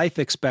that. Their life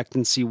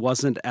expectancy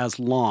wasn't as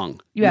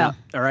long. Yeah.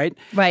 All right?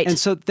 Right. And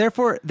so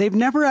therefore, they've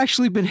never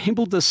actually been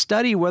able to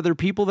study whether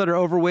people that are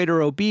overweight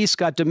or obese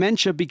got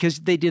dementia because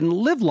they didn't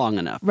live long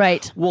enough.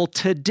 Right. Well,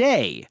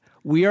 today,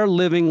 we are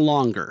living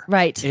longer.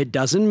 Right. It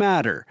doesn't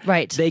matter.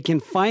 Right. They can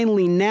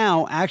finally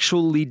now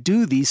actually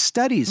do these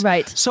studies.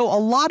 Right. So a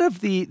lot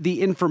of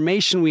the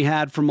information we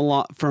had from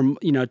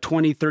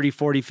 20, 30,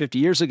 40, 50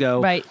 years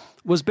ago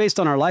was based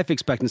on our life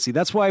expectancy.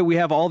 That's why we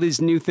have all these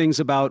new things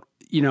about,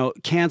 you know,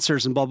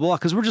 cancers and blah, blah, blah,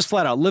 because we're just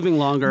flat out living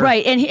longer.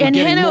 Right. And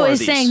Hanno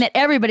is saying that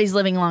everybody's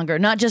living longer,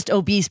 not just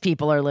obese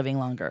people are living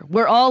longer.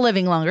 We're all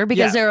living longer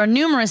because there are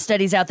numerous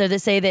studies out there that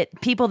say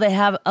that people that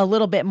have a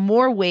little bit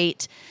more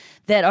weight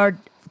that are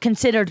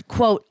considered,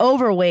 quote,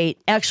 overweight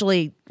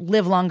actually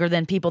live longer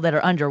than people that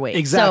are underweight.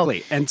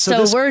 Exactly.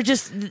 So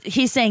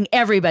he's saying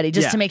everybody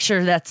just to make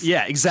sure that's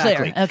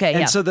exactly. clear. Okay.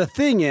 And so the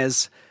thing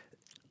is,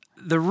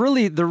 the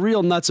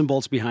real nuts and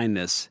bolts behind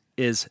this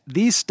is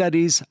these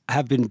studies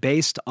have been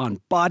based on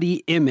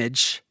body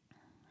image.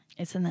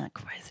 Isn't that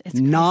crazy? It's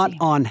crazy. Not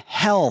on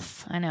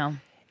health. I know.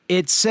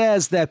 It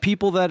says that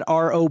people that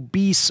are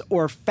obese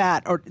or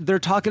fat, or they're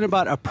talking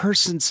about a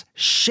person's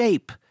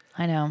shape.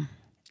 I know.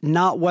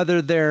 Not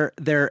whether they're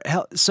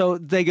so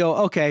they go,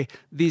 okay,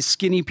 these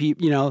skinny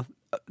people, you know,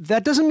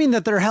 that doesn't mean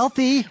that they're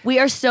healthy. We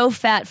are so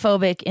fat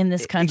phobic in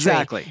this country.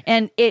 Exactly.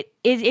 And it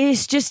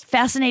is just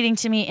fascinating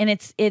to me. And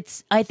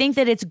it's I think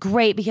that it's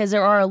great because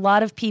there are a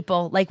lot of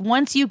people, like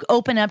once you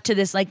open up to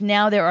this, like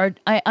now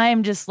I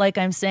am just like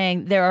I'm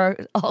saying, there are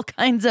all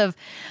kinds of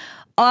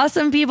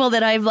awesome people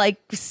that I've like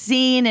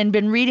seen and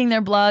been reading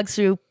their blogs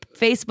through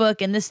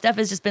Facebook. And this stuff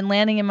has just been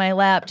landing in my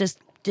lap,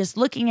 just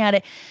looking at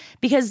it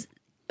because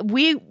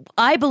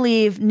I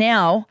believe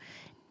now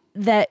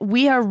that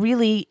we are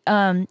really,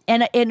 and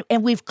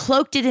we've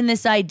cloaked it in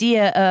this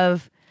idea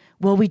of,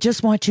 well, we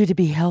just want you to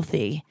be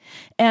healthy,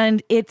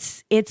 and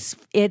it's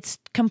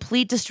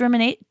complete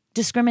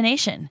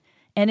discrimination,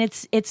 and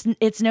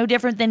it's no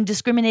different than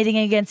discriminating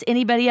against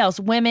anybody else,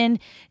 women,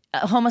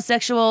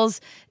 homosexuals,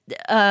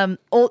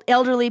 old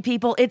elderly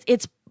people.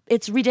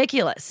 It's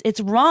ridiculous.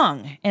 It's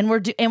wrong, and we're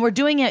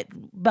doing it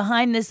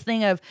behind this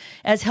thing of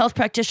as health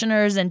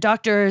practitioners and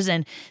doctors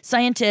and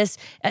scientists.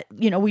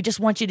 We just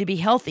want you to be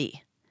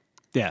healthy.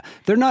 Yeah,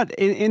 they're not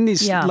in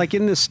these like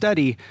in this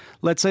study.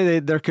 Let's say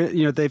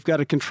they've got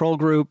a control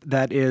group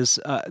that is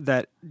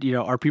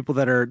are people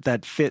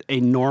that fit a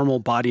normal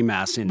body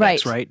mass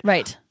index, right?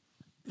 Right.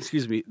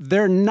 Excuse me.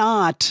 They're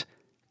not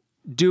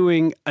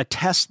doing a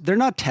test. They're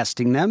not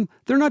testing them.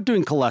 They're not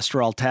doing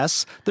cholesterol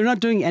tests. They're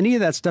not doing any of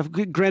that stuff.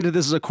 Granted,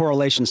 this is a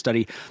correlation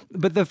study,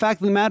 but the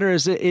fact of the matter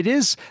is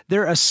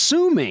they're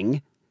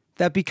assuming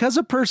that because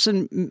a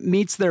person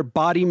meets their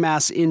body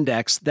mass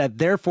index, that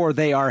therefore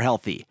they are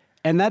healthy.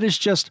 And that is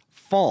just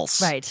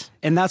false. Right.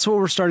 And that's what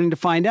we're starting to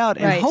find out.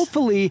 And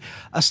hopefully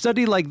a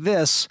study like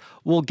this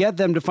will get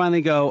them to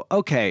finally go,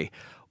 okay,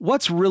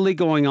 what's really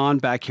going on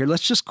back here?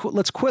 Let's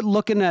quit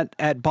looking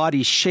at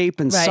body shape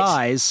and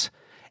size.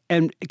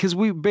 And because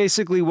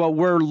what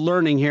we're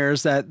learning here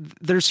is that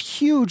there's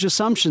huge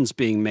assumptions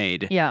being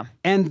made. Yeah.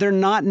 And they're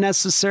not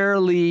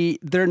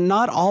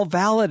all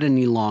valid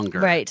any longer.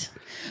 Right.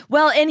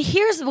 Well, and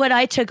here's what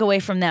I took away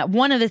from that.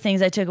 One of the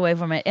things I took away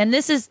from it, and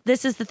this is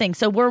the thing.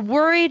 So we're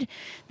worried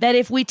that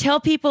if we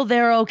tell people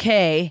they're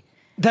okay,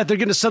 that they're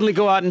going to suddenly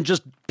go out and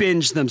just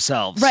binge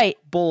themselves. Right.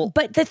 Bull.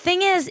 But the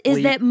thing is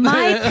that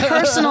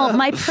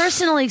my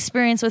personal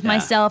experience with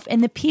myself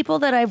and the people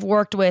that I've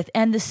worked with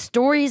and the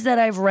stories that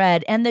I've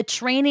read and the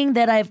training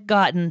that I've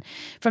gotten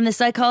from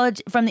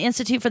the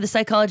Institute for the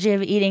Psychology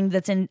of Eating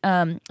that's in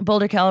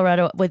Boulder,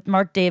 Colorado with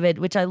Mark David,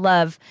 which I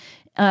love.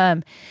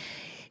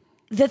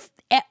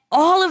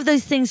 All of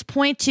those things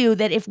point to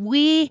that if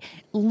we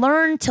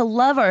learn to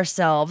love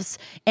ourselves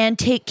and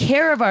take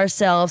care of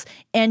ourselves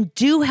and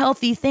do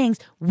healthy things,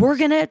 we're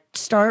going to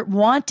start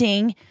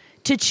wanting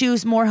to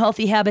choose more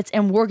healthy habits,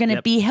 and we're going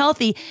to be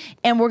healthy,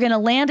 and we're going to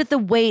land at the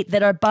weight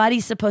that our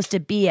body's supposed to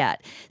be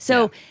at.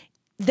 So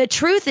the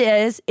truth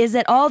is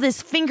that all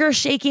this finger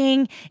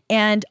shaking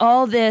and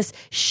all this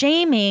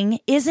shaming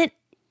isn't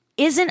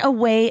a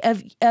way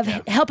of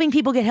helping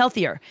people get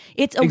healthier.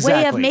 It's a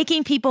way of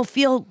making people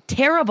feel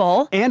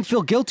terrible. And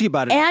feel guilty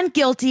about it. And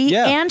guilty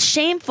and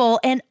shameful.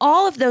 And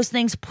all of those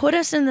things put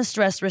us in the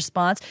stress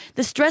response.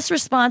 The stress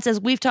response, as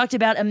we've talked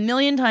about a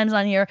million times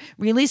on here,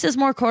 releases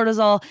more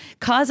cortisol,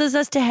 causes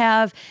us to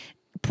have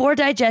poor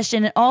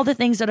digestion and all the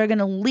things that are going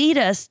to lead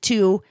us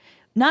to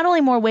not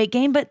only more weight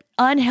gain, but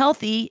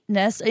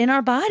unhealthiness in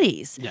our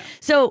bodies. Yeah.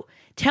 So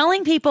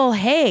telling people,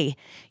 hey,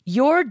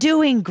 you're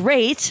doing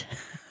great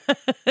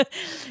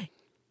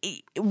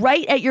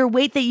right at your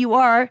weight that you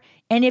are,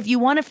 and if you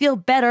want to feel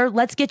better,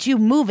 let's get you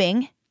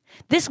moving.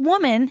 This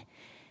woman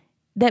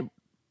that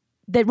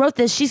wrote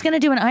this, she's going to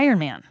do an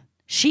Ironman.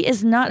 She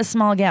is not a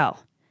small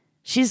gal.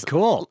 She's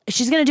cool.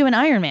 She's going to do an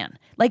Ironman.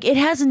 Like, it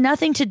has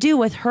nothing to do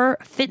with her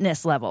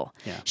fitness level.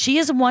 Yeah. She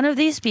is one of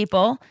these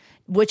people,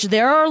 which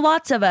there are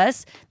lots of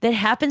us, that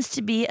happens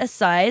to be a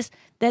size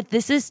that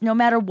this is, no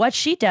matter what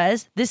she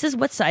does, this is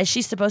what size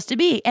she's supposed to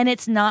be. And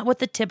it's not what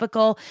the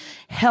typical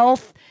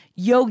health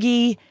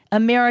yogi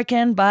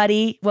American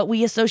body, what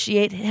we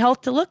associate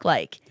health to look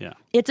like. Yeah.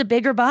 It's a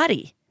bigger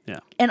body. Yeah.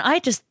 And I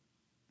just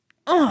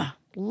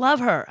love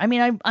her. I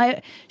mean,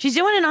 she's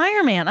doing an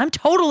Ironman. I'm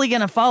totally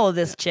going to follow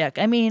this chick.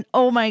 I mean,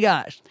 oh my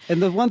gosh.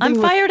 And the one thing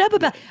I'm fired up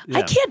about,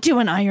 I can't do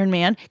an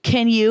Ironman.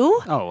 Can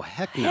you? Oh,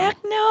 heck no. Heck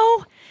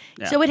no.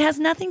 Yeah. So it has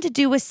nothing to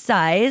do with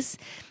size.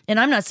 And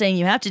I'm not saying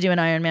you have to do an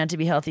Ironman to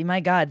be healthy. My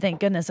God, thank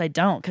goodness I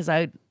don't, because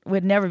I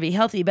would never be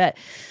healthy. But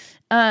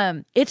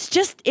I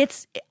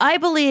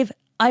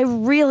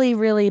really,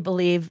 really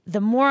believe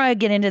the more I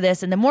get into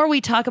this and the more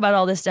we talk about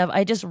all this stuff,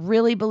 I just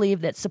really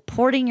believe that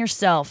supporting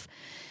yourself,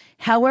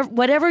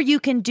 whatever you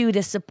can do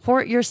to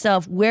support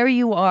yourself where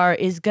you are,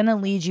 is going to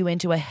lead you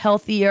into a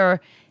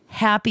healthier,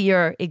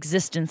 happier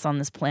existence on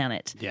this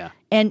planet. Yeah.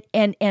 And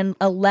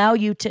allow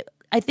you to,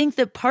 I think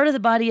that part of the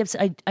body,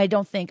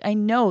 I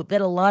know that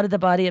a lot of the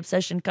body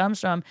obsession comes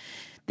from,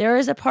 there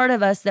is a part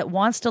of us that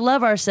wants to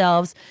love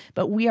ourselves,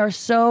 but we are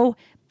so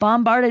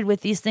bombarded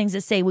with these things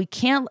that say we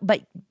can't,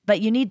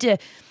 but you need to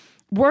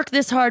work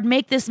this hard,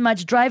 make this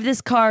much, drive this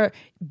car,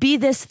 be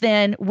this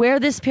thin, wear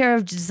this pair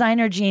of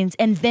designer jeans,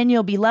 and then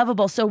you'll be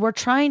lovable. So we're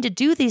trying to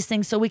do these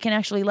things so we can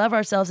actually love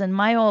ourselves. And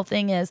my whole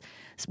thing is,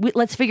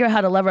 let's figure out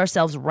how to love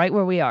ourselves right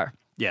where we are.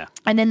 Yeah.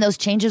 And then those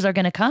changes are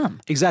going to come.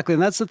 Exactly.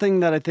 And that's the thing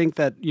that I think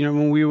that,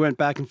 when we went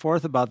back and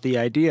forth about the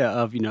idea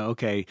of,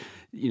 when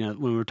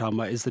we were talking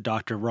about, is the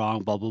doctor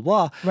wrong, blah, blah,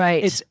 blah.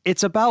 Right.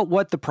 It's about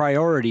what the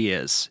priority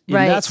is. And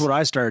right. That's what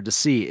I started to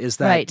see is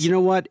that, right. You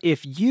know what,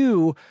 if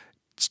you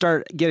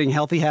start getting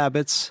healthy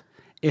habits,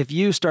 if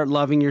you start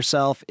loving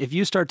yourself, if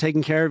you start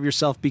taking care of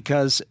yourself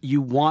because you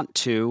want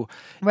to,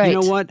 right. You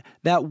know what?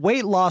 That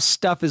weight loss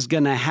stuff is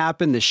going to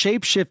happen. The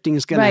shape shifting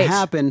is going right. to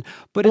happen,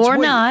 but it's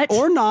not.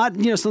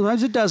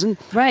 Sometimes it doesn't.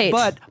 Right.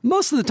 But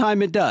most of the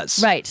time it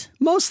does. Right.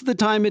 Most of the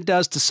time it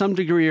does to some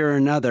degree or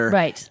another.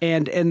 Right.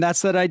 And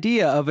that's that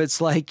idea of,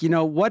 it's like,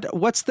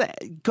 what's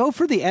go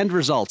for the end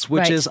results,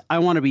 which right. is I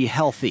want to be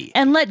healthy.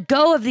 And let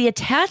go of the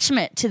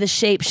attachment to the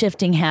shape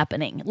shifting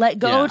happening. Let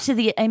go to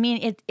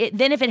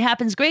then if it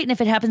happens, great. And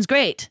if it happens,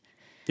 great.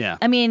 Yeah.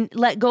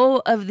 Let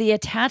go of the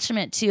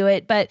attachment to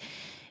it. But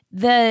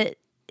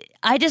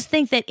I just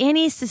think that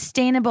any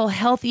sustainable,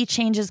 healthy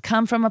changes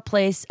come from a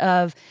place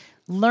of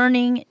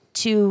learning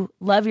to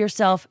love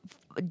yourself,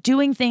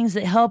 doing things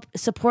that help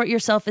support your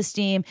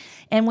self-esteem.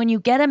 And when you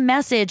get a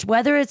message,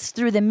 whether it's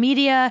through the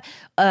media,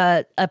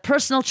 a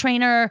personal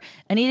trainer,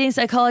 an eating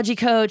psychology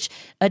coach,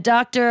 a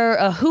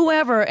doctor,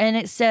 whoever, and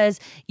it says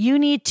you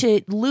need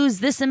to lose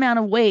this amount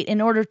of weight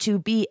in order to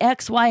be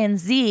X, Y, and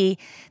Z,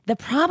 the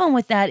problem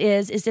with that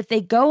is if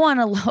they go on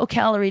a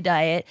low-calorie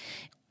diet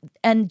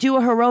and do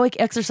a heroic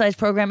exercise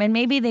program, and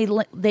maybe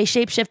they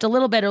shape shift a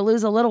little bit or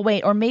lose a little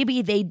weight, or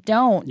maybe they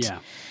don't. Yeah.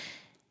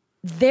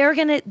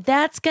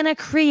 That's gonna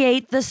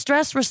create the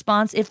stress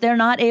response if they're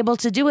not able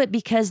to do it,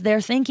 because they're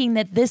thinking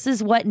that this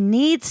is what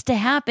needs to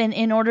happen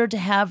in order to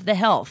have the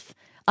health.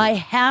 I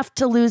have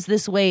to lose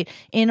this weight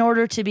in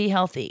order to be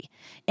healthy.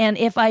 And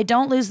if I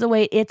don't lose the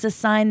weight, it's a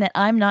sign that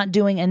I'm not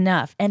doing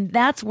enough. And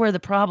that's where the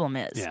problem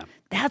is. Yeah.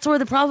 That's where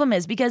the problem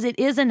is, because it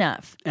is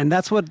enough. And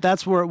that's what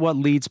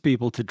leads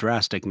people to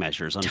drastic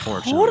measures,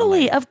 unfortunately.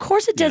 Totally. Of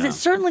course it does. Yeah. It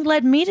certainly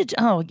led me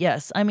to,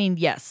 yes.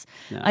 Yes.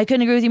 Yeah. I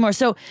couldn't agree with you more.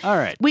 So, all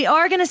right. We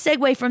are going to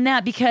segue from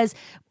that, because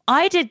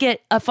I did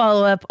get a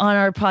follow-up on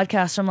our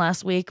podcast from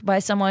last week by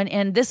someone,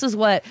 and this is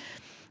what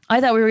I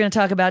thought we were going to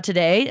talk about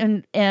today.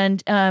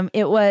 And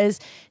it was,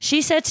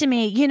 she said to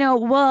me,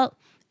 well,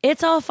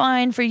 it's all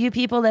fine for you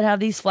people that have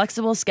these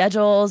flexible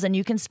schedules and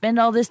you can spend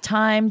all this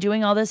time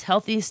doing all this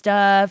healthy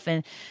stuff.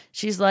 And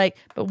she's like,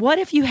 but what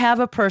if you have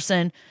a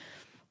person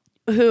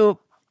who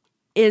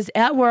is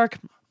at work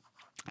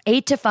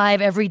 8 to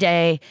 5 every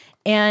day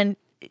and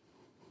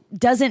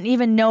doesn't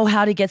even know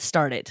how to get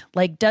started?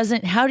 Like,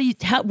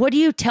 what do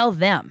you tell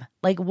them?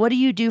 Like, what do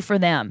you do for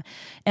them?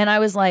 And I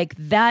was like,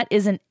 that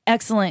is an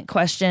excellent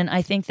question.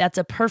 I think that's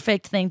a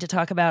perfect thing to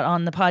talk about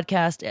on the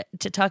podcast,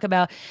 to talk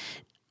about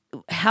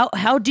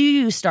how do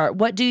you start?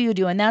 What do you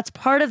do? And that's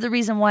part of the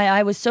reason why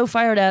I was so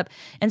fired up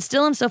and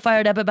still am so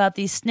fired up about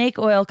these Snake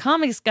Oil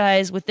Comics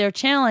guys with their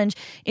challenge,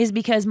 is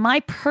because my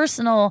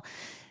personal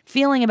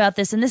feeling about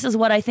this, and this is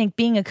what I think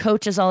being a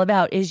coach is all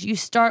about, is you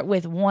start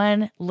with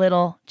one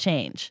little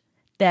change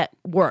that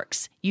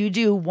works. You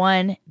do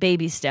one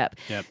baby step.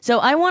 Yep. So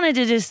I wanted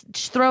to just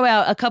throw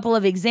out a couple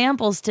of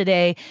examples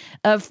today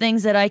of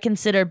things that I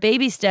consider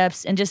baby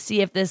steps and just see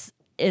if this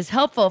is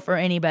helpful for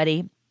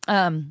anybody.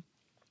 And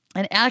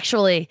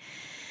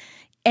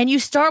you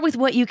start with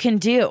what you can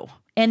do,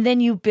 and then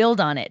you build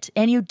on it,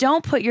 and you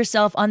don't put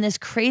yourself on this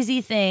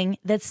crazy thing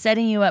that's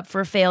setting you up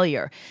for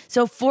failure.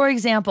 So, for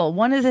example,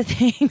 one of the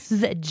things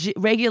that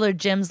regular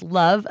gyms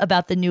love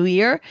about the new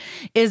year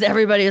is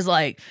everybody is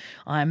like,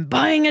 I'm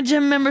buying a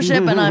gym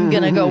membership and I'm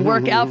going to go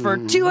work out for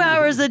 2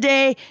 hours a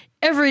day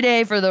every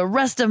day for the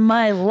rest of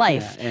my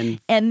life. Yeah,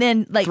 and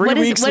then, like, what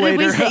did we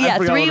say? Yeah,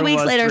 3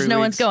 weeks later, no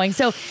one's going.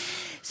 So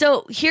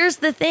here's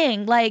the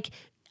thing. Like,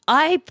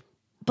 I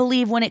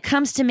believe when it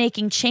comes to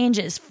making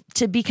changes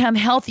to become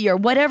healthier,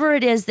 whatever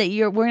it is that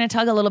we're going to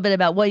talk a little bit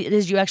about what it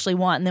is you actually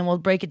want, and then we'll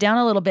break it down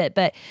a little bit,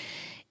 but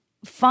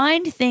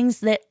find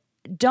things that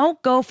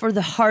don't go for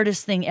the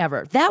hardest thing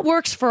ever. That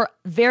works for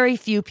very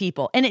few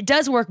people, and it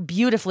does work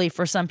beautifully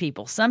for some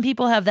people. Some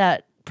people have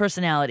that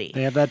personality.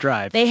 They have that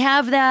drive. They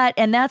have that,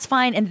 and that's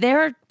fine. And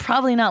they're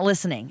probably not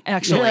listening,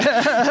 actually.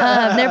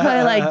 They're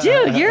probably like,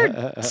 dude,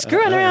 you're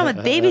screwing around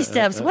with baby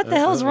steps. What the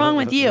hell's wrong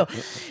with you?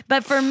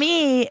 But for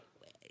me,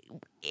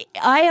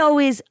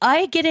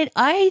 I get it.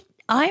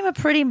 I'm a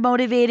pretty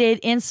motivated,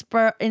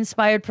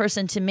 inspired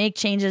person to make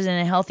changes in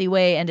a healthy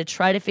way and to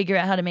try to figure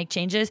out how to make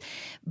changes.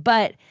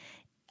 But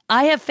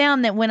I have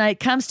found that when it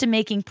comes to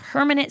making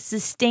permanent,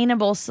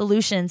 sustainable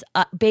solutions,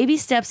 baby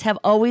steps have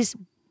always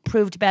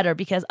proved better,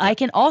 because I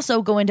can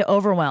also go into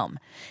overwhelm.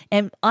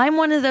 And I'm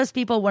one of those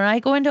people, when I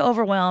go into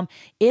overwhelm,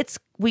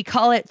 we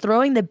call it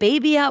throwing the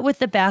baby out with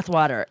the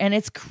bathwater. And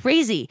it's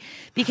crazy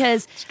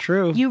because it's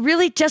true. You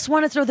really just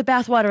want to throw the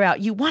bathwater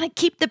out. You want to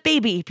keep the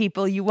baby,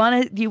 people. You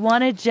want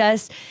to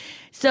just,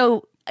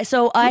 so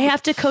I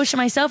have to coach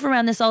myself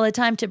around this all the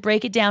time to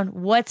break it down.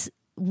 What's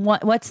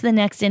the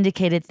next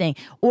indicated thing?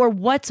 Or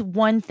what's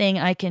one thing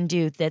I can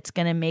do that's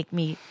going to make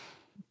me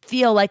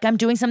feel like I'm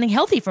doing something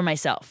healthy for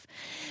myself?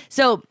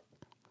 So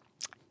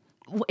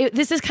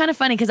this is kind of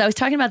funny because I was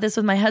talking about this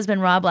with my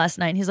husband, Rob, last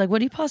night. And he's like,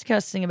 what are you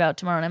podcasting about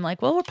tomorrow? And I'm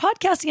like, well, we're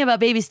podcasting about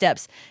baby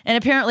steps and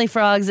apparently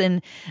frogs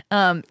and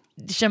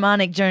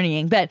shamanic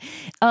journeying, but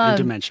and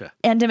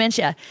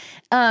dementia.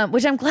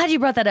 Which I'm glad you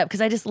brought that up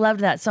because I just loved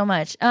that so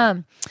much.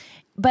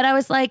 But I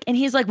was like, and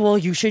he's like, well,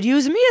 you should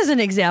use me as an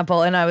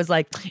example. And I was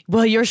like,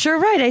 well, you're sure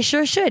right. I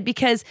sure should.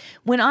 Because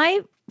when I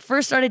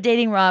first started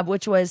dating Rob,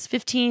 which was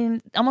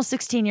almost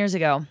 16 years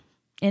ago,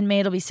 in May,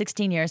 it'll be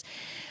 16 years.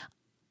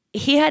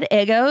 He had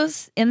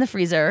Eggos in the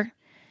freezer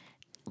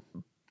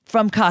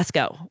from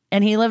Costco,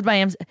 and he lived by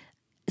him.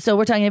 So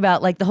we're talking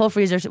about like the whole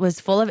freezer was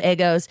full of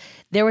Eggos.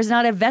 There was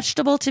not a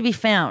vegetable to be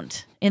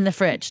found in the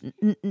fridge.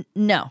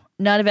 No,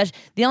 not a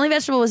vegetable. The only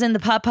vegetable was in the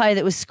pot pie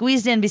that was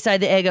squeezed in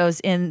beside the Eggos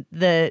in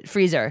the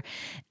freezer.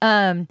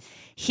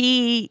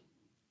 He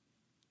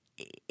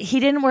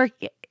didn't work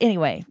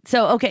anyway.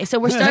 So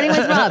we're starting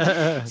with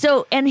Rob.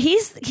 So, and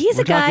he's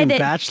a guy that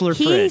bachelor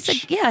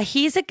fridge.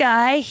 He's a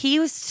guy. He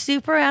was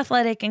super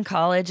athletic in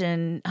college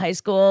and high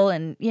school,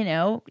 and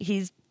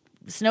he's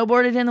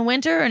snowboarded in the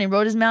winter and he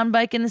rode his mountain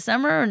bike in the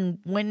summer and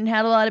went and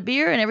had a lot of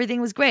beer and everything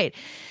was great.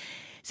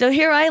 So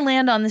here I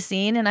land on the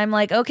scene and I'm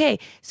like, okay,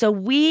 so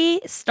we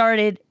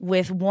started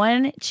with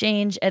one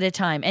change at a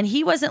time. And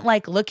he wasn't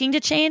like looking to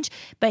change,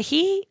 but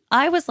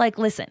I was like,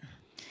 listen,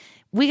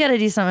 we got to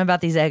do something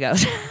about these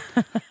Eggos.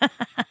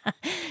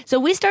 So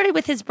we started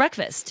with his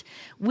breakfast.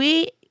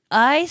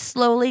 I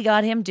slowly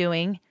got him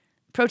doing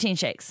protein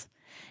shakes.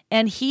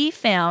 And he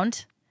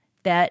found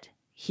that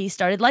he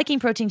started liking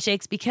protein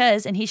shakes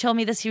because, and he told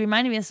me this, he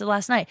reminded me of this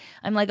last night.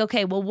 I'm like,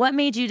 okay, well, what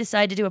made you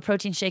decide to do a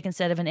protein shake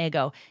instead of an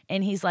Eggo?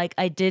 And he's like,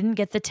 I didn't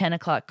get the 10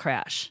 o'clock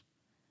crash.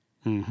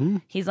 Mm-hmm.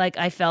 He's like,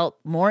 I felt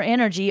more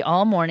energy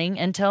all morning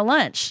until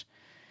lunch.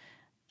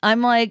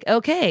 I'm like,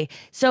 okay.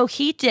 So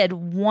he did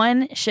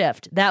one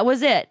shift. That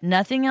was it.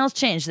 Nothing else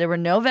changed. There were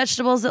no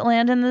vegetables that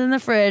landed in the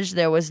fridge.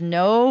 There was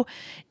no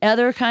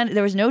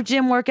there was no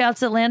gym workouts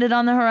that landed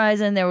on the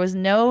horizon. There was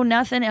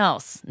nothing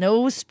else.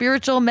 No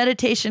spiritual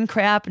meditation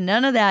crap.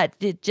 None of that.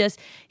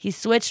 He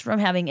switched from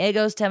having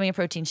Eggos to having a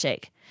protein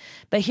shake.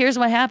 But here's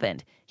what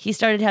happened. He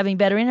started having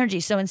better energy.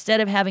 So instead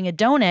of having a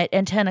donut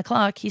at 10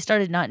 o'clock, he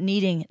started not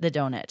needing the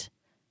donut.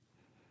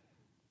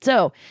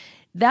 So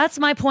that's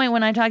my point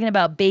when I'm talking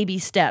about baby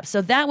steps.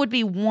 So that would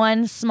be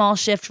one small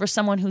shift for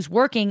someone who's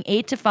working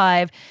 8 to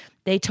 5.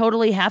 They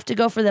totally have to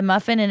go for the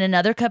muffin and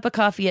another cup of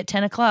coffee at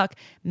 10 o'clock.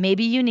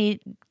 Maybe you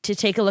need to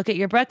take a look at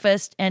your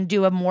breakfast and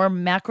do a more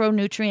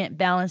macronutrient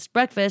balanced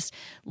breakfast,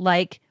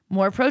 like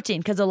more protein,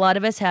 because a lot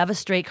of us have a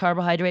straight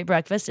carbohydrate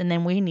breakfast and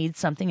then we need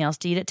something else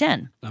to eat at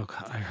 10.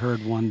 Okay, I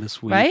heard one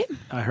this week. Right?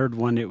 I heard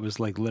one, it was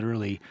like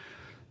literally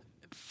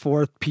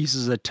 4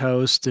 pieces of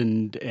toast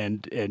and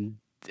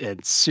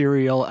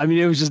cereal. I mean,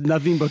 it was just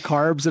nothing but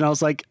carbs. And I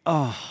was like,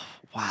 oh,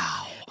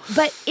 wow.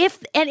 But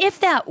if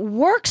that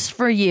works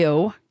for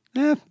you,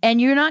 Yeah. and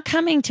you're not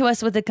coming to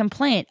us with a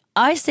complaint,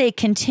 I say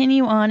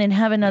continue on and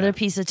have another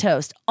piece of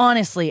toast.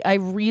 Honestly, I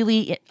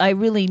really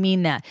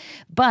mean that.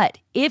 But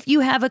if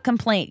you have a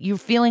complaint, you're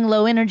feeling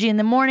low energy in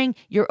the morning,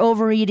 you're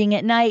overeating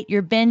at night,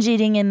 you're binge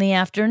eating in the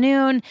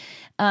afternoon,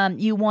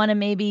 you want to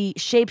maybe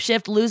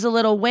shapeshift, lose a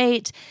little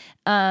weight,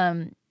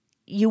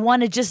 you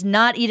want to just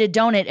not eat a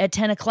donut at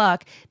 10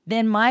 o'clock,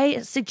 then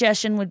my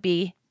suggestion would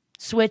be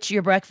switch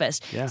your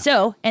breakfast. Yeah.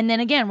 So, and then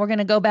again, we're going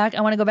to go back.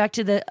 I want to go back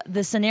to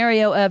the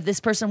scenario of this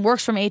person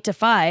works from 8 to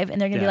 5 and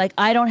they're going to be like,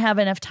 I don't have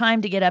enough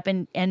time to get up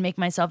and make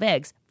myself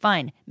eggs.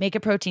 Fine. Make a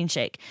protein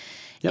shake.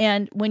 Yep.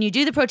 And when you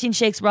do the protein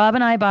shakes, Rob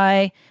and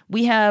I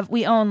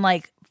we own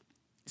like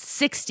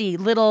 60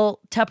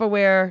 little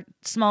Tupperware,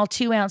 small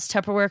 2-ounce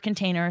Tupperware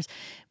containers.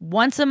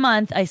 Once a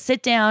month, I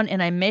sit down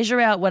and I measure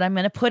out what I'm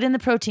going to put in the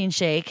protein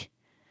shake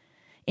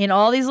in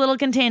all these little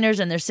containers,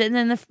 and they're sitting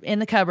in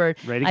the cupboard.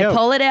 Ready to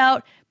go.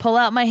 I pull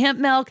out my hemp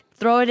milk,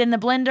 throw it in the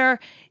blender,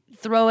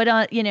 throw it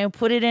on,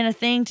 put it in a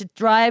thing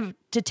to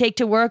take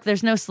to work.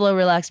 There's no slow,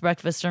 relaxed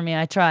breakfast for me.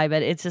 I try,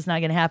 but it's just not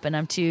going to happen.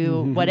 I'm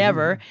too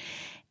whatever.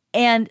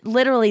 And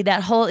literally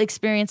that whole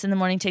experience in the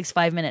morning takes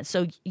 5 minutes.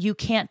 So you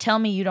can't tell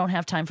me you don't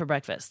have time for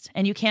breakfast.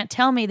 And you can't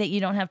tell me that you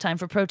don't have time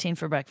for protein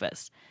for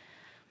breakfast.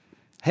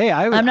 Hey,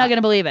 I'm not going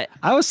to believe it.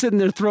 I was sitting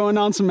there throwing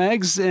on some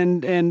eggs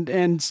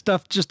and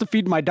stuff just to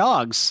feed my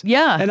dogs.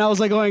 Yeah. And I was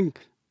like going,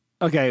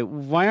 okay,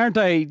 why aren't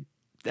I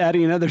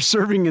adding another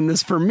serving in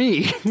this for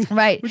me?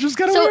 Right. Which is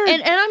kind of weird.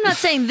 And I'm not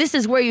saying this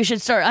is where you should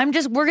start.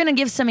 We're going to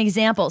give some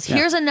examples. Yeah.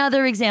 Here's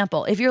another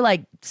example. If you're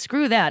like,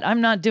 screw that,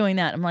 I'm not doing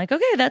that. I'm like,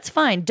 okay, that's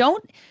fine.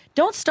 Don't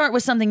start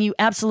with something you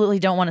absolutely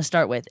don't want to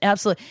start with.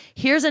 Absolutely.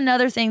 Here's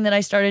another thing that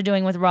I started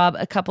doing with Rob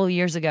a couple of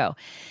years ago.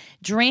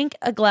 Drink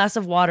a glass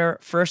of water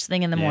first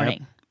thing in the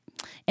morning.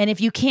 And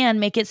if you can,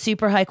 make it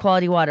super high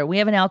quality water. We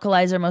have an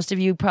alkalizer. Most of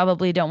you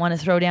probably don't want to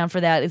throw down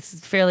for that. It's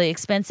fairly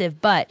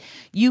expensive, but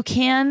you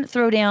can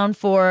throw down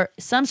for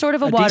some sort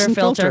of a water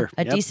filter.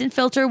 A decent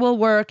filter will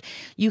work.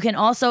 You can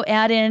also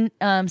add in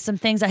some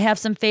things. I have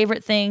some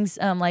favorite things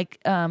like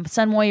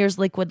Sun Warriors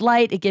Liquid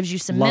Light. It gives you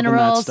some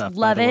minerals. That stuff,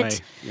 Love by the it. way.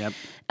 Yep.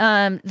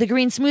 The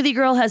Green Smoothie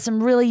Girl has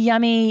some really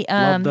yummy.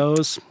 Love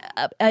those.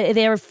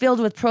 They are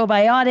filled with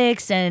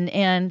probiotics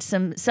and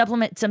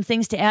some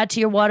things to add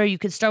to your water. You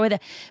could start with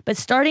it, but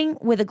starting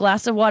with a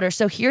glass of water.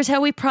 So here's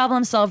how we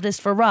problem solved this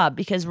for Rob,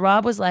 because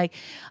Rob was like,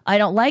 I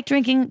don't like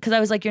drinking, because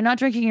I was like, you're not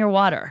drinking your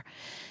water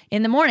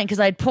in the morning, because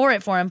I'd pour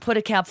it for him, put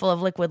a capful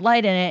of Liquid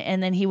Light in it,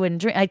 and then he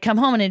wouldn't drink. I'd come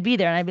home and it'd be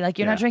there, and I'd be like,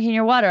 you're not drinking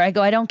your water. I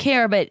go, I don't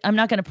care, but I'm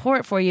not going to pour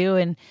it for you,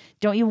 and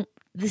don't you...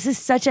 This is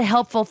such a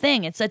helpful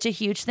thing. It's such a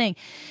huge thing.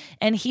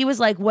 And he was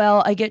like,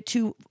 well, I get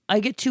too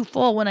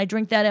full when I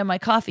drink that in my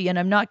coffee, and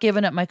I'm not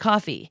giving up my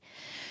coffee.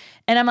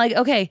 And I'm like,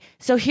 okay,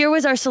 so here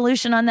was our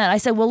solution on that. I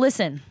said, well,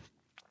 listen,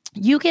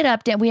 you get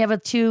up, we have a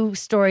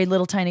 2-story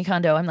little tiny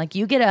condo. I'm like,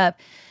 you get up,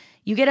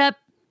 you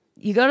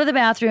go to the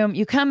bathroom,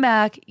 you come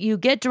back, you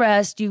get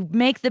dressed, you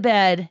make the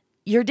bed,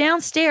 you're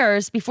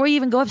downstairs before you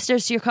even go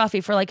upstairs to your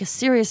coffee for like a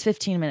serious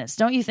 15 minutes,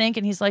 don't you think?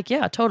 And he's like,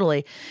 yeah,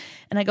 totally.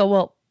 And I go,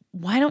 well,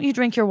 why don't you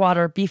drink your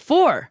water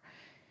before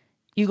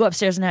you go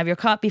upstairs and have your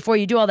coffee, before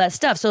you do all that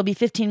stuff? So it'll be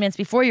 15 minutes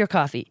before your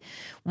coffee.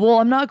 Well,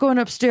 I'm not going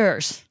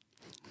upstairs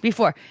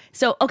before.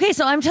 So, okay,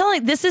 so I'm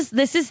telling this is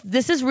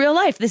real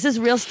life. This is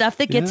real stuff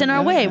that gets in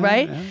our way,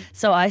 right? Yeah.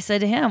 So I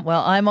said to him,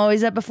 well, I'm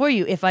always up before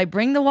you. If I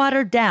bring the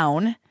water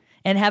down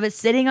and have it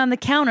sitting on the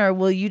counter,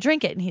 will you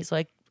drink it? And he's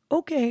like,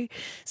 okay.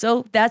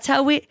 So that's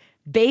how we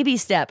baby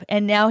step.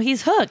 And now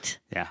he's hooked.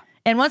 Yeah.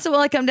 And once in a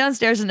while I come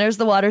downstairs and there's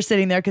the water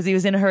sitting there because he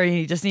was in a hurry and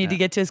he just needed to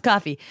get to his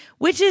coffee,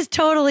 which is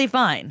totally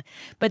fine.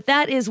 But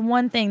that is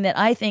one thing that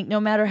I think no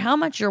matter how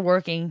much you're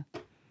working,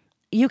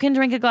 you can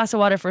drink a glass of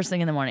water first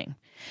thing in the morning.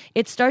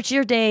 It starts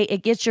your day.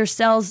 It gets your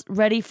cells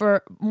ready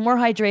for more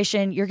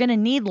hydration. You're going to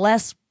need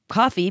less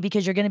coffee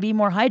because you're going to be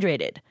more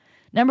hydrated.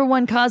 Number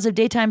one cause of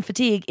daytime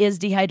fatigue is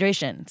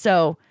dehydration.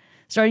 So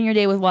Starting your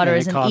day with water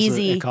is It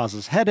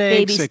causes headaches.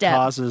 baby It step.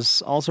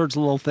 causes all sorts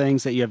of little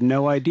things that you have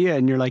no idea,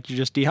 and you're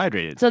just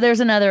dehydrated. So there's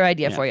another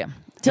idea for you.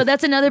 So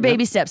that's another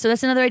baby step. So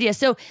that's another idea.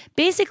 So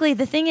basically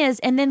the thing is,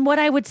 and then what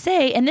I would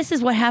say, and this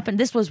is what happened,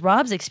 this was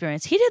Rob's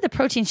experience. He did the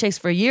protein shakes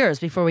for years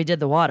before we did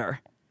the water,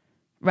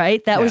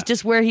 right? That was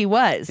just where he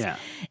was. Yeah.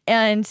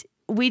 And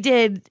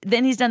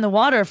then he's done the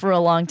water for a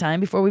long time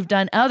before we've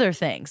done other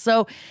things.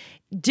 So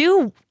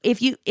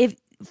if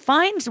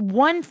find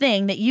one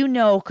thing that you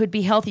know could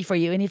be healthy for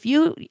you. And if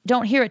you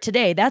don't hear it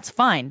today, that's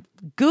fine.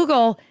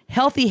 Google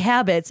healthy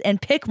habits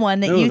and pick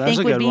one that you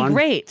think would be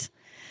great.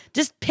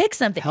 Just pick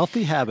something.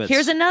 Healthy habits.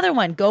 Here's another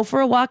one. Go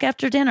for a walk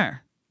after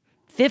dinner.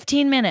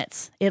 15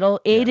 minutes. It'll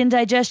aid in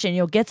digestion.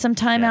 You'll get some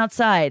time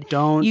outside. You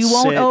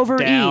won't sit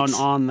overeat. Down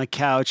on the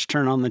couch,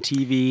 turn on the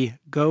TV.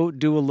 Go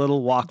do a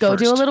little walk Go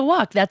first. do a little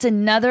walk. That's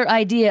another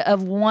idea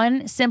of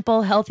one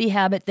simple healthy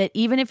habit that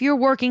even if you're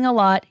working a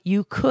lot,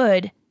 you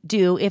could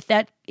do if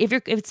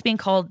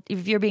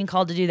you're being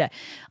called to do that.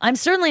 I'm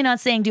certainly not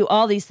saying do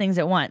all these things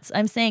at once.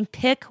 I'm saying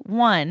pick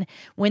one.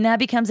 When that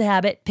becomes a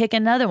habit, pick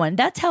another one.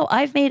 That's how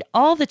I've made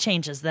all the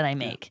changes that I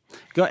make.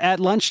 Go at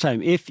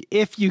lunchtime.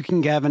 If you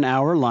can have an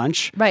hour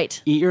lunch,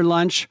 right. Eat your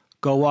lunch.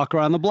 Go walk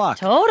around the block.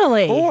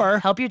 Totally. Or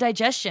help your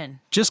digestion.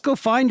 Just go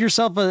find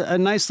yourself a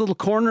nice little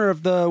corner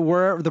of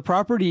the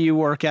property you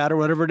work at or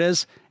whatever it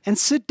is, and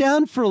sit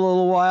down for a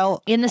little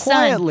while in the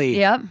quietly.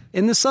 sun. Yep.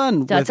 In the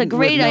sun. That's a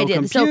great idea.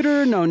 No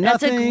computer, no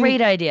nothing. That's a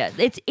great idea.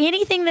 It's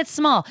anything that's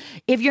small.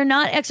 If you're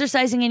not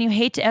exercising and you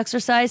hate to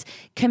exercise,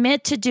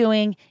 commit to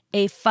doing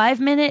a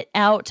 5-minute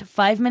out,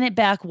 5-minute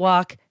back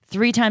walk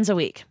 3 times a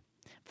week.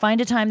 Find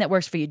a time that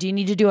works for you. Do you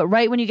need to do it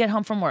right when you get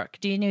home from work?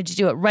 Do you need to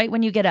do it right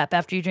when you get up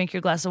after you drink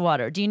your glass of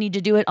water? Do you need to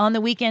do it on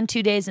the weekend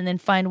 2 days and then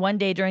find 1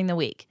 day during the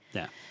week?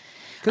 Yeah.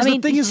 I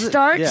mean,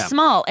 start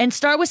small and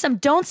start with some.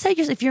 Don't say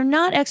if you're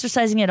not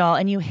exercising at all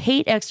and you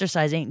hate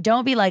exercising,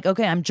 don't be like,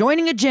 okay, I'm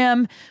joining a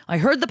gym. I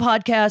heard the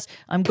podcast.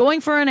 I'm going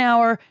for an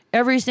hour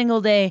every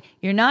single day.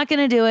 You're not going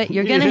to do it.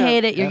 You're going to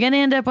hate it. You're going to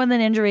end up with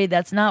an injury.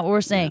 That's not what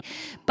we're saying.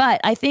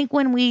 But I think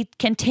when we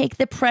can take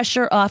the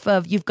pressure off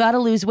of you've got to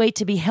lose weight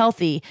to be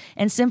healthy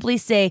and simply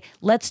say,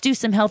 let's do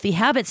some healthy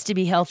habits to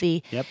be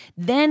healthy,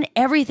 then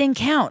everything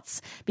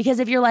counts. Because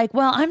if you're like,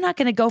 well, I'm not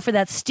going to go for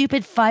that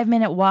stupid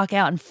 5-minute walk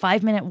out and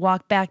 5-minute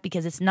walk back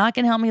because it's not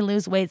going to help me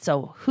lose weight,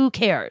 so who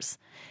cares?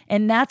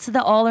 And that's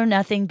the all or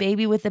nothing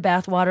baby with the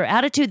bathwater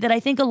attitude that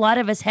I think a lot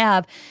of us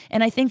have.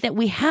 And I think that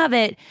we have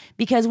it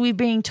because we're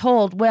being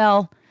told,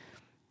 well,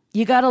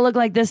 you got to look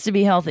like this to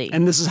be healthy.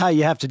 And this is how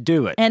you have to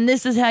do it. And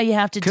this is how you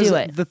have to do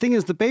it. The thing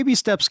is, the baby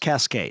steps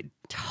cascade.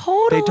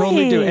 Totally. They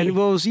totally do. And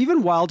what was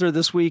even wilder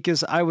this week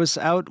is I was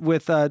out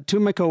with 2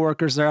 of my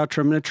coworkers. They're out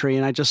trimming a tree,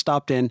 and I just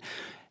stopped in.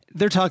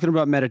 They're talking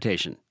about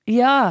meditation.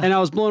 Yeah. And I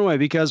was blown away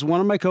because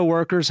one of my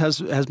coworkers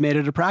has made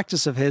it a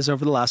practice of his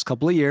over the last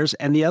couple of years,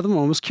 and the other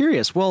one was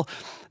curious. Well,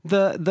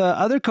 the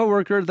other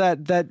coworker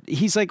that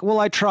he's like, well,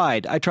 I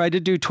tried to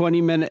do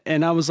 20 minutes,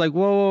 and I was like,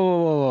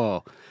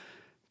 whoa.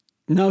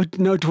 No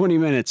 20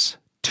 minutes.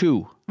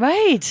 2.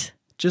 Right.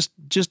 Just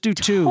do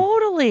 2.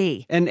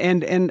 Totally.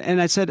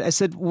 And I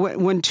said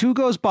when 2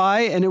 goes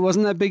by and it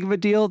wasn't that big of a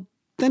deal,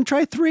 then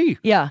try 3.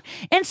 Yeah.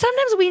 And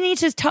sometimes we need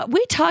to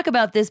talk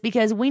about this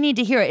because we need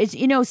to hear it.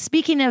 It's,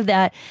 speaking of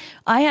that,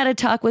 I had a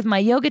talk with my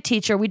yoga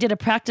teacher. We did a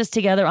practice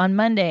together on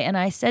Monday. And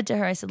I said to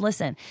her,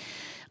 listen,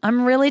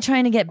 I'm really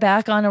trying to get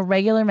back on a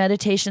regular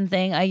meditation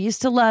thing. I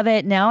used to love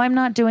it. Now I'm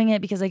not doing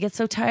it because I get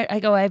so tired.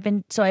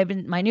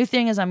 My new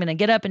thing is I'm going to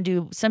get up and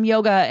do some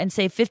yoga and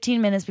save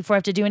 15 minutes before I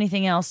have to do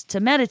anything else to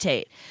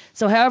meditate.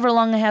 So however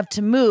long I have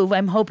to move,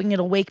 I'm hoping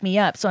it'll wake me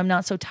up so I'm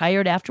not so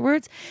tired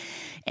afterwards.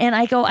 And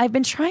I go, I've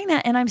been trying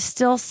that and I'm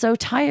still so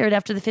tired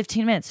after the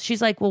 15 minutes.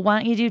 She's like, well, why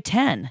don't you do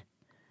 10?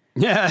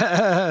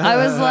 Yeah. I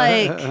was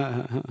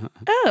like,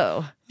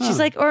 oh. She's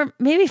like, or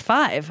maybe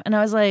 5. And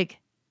I was like,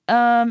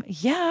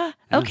 yeah.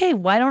 Okay,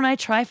 why don't I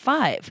try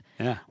 5?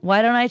 Yeah.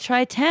 Why don't I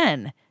try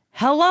 10?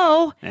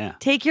 Hello. Yeah.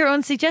 Take your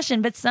own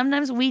suggestion. But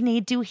sometimes we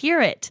need to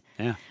hear it.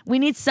 Yeah. We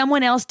need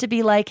someone else to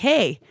be like,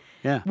 hey,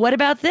 yeah. What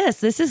about this?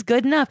 This is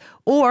good enough.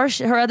 Or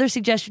her other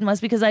suggestion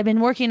was because I'm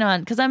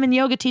in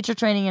yoga teacher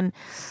training and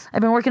I've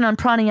been working on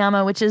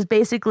pranayama, which is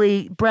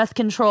basically breath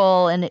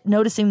control and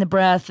noticing the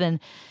breath. And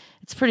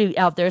it's pretty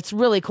out there. It's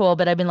really cool.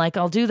 But I've been like,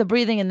 I'll do the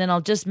breathing and then I'll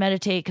just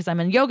meditate because I'm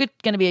going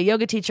to be a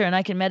yoga teacher and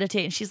I can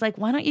meditate. And she's like,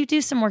 why don't you do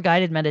some more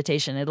guided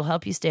meditation? It'll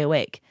help you stay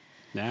awake.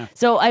 Yeah.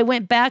 So I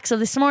went back. So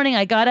this morning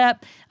I got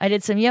up, I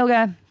did some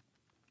yoga.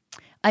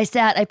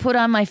 I put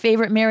on my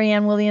favorite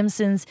Marianne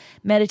Williamson's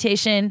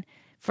meditation.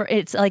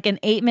 It's like an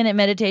 8-minute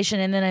meditation,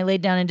 and then I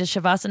laid down into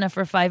Shavasana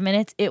for 5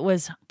 minutes. It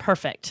was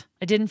perfect.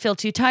 I didn't feel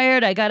too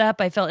tired. I got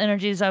up. I felt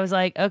energies. I was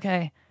like,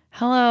 okay,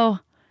 hello.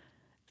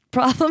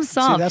 Problem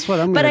solved. See, that's what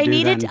I'm But going to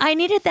do then. I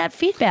needed that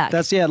feedback.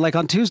 That's like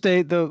on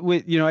Tuesday,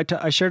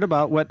 I shared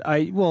about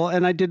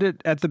and I did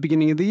it at the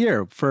beginning of the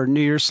year for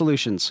New Year's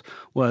resolutions.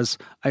 Was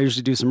I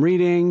usually do some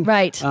reading,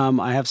 right?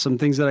 I have some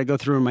things that I go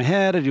through in my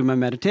head. I do my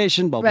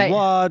meditation, blah blah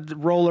blah,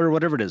 roller,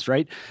 whatever it is,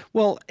 right?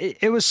 Well,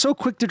 it was so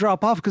quick to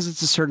drop off because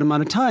it's a certain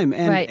amount of time,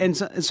 and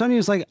Sonia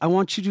was like, I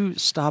want you to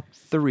stop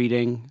the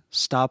reading,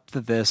 stop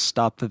the this,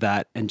 stop the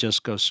that, and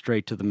just go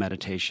straight to the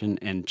meditation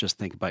and just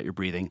think about your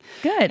breathing.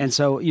 Good. And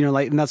so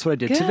and that's what I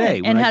did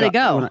today. And how'd it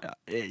go?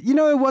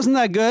 It wasn't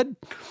that good,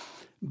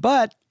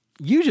 but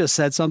you just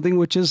said something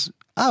which is,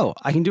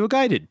 I can do a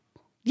guided.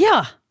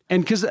 Yeah.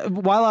 And because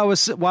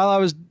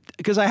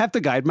because I have to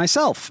guide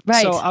myself.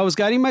 Right. So I was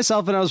guiding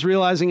myself and I was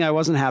realizing I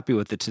wasn't happy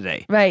with it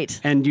today. Right.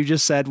 And you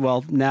just said,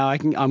 well, now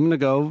I'm going to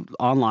go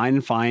online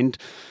and find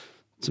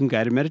some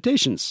guided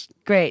meditations.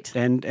 Great.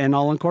 And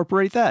I'll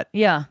incorporate that.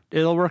 Yeah.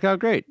 It'll work out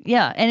great.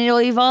 Yeah. And it'll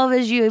evolve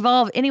as you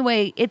evolve.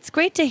 Anyway, it's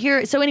great to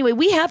hear. So anyway,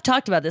 we have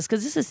talked about this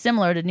because this is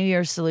similar to New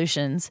Year's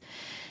solutions.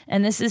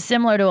 And this is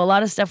similar to a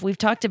lot of stuff we've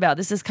talked about.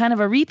 This is kind of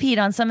a repeat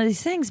on some of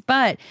these things,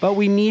 but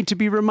we need to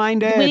be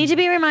reminded. We need to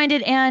be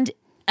reminded. And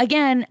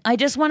again, I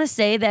just want to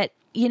say that,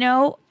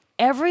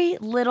 every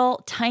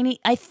little tiny,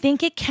 I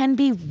think it can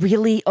be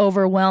really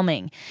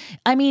overwhelming.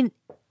 I mean,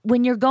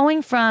 when you're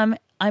going from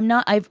I'm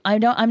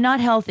not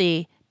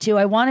healthy to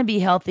I want to be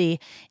healthy,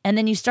 and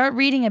then you start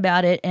reading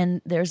about it,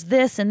 and there's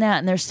this and that,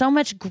 and there's so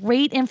much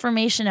great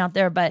information out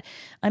there. But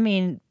I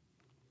mean,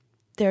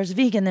 there's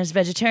vegan, there's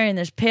vegetarian,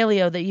 there's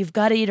paleo, that you've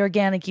got to eat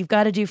organic, you've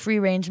got to do free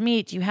range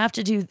meat, you have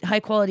to do high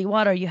quality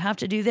water, you have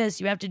to do this,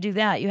 you have to do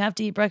that, you have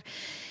to eat breakfast.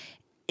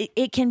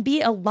 It can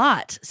be a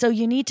lot. So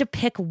you need to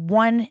pick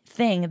one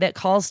thing that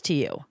calls to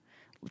you.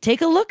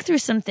 Take a look through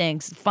some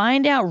things,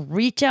 find out,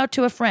 reach out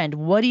to a friend.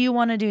 What do you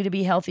want to do to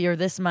be healthier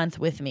this month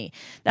with me?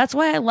 That's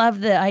why I love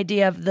the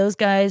idea of those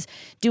guys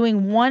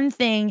doing one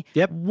thing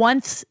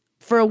once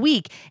for a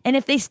week. And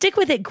if they stick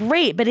with it,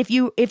 great. But if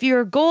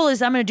your goal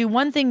is I'm going to do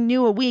one thing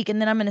new a week and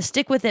then I'm going to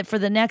stick with it for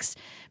the next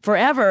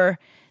forever,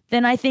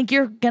 then I think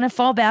you're going to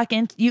fall back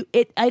into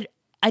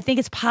I think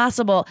it's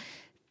possible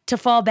to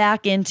fall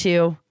back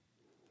into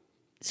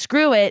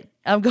screw it,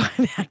 I'm going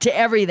back to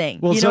everything.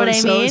 Well, you know what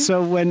I mean?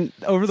 So when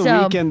over the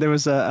weekend there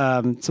was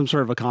some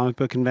sort of a comic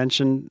book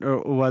convention, or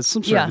was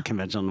some sort of a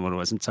convention, I don't know what it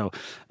was. And so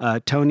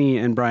Tony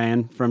and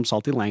Brian from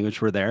Salty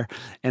Language were there,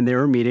 and they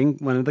were meeting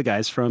one of the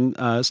guys from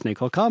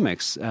Snake Oil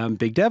Comics.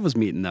 Big Dev was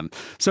meeting them.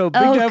 So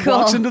Big Dev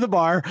walks into the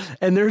bar,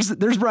 and there's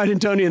Brian and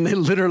Tony, and they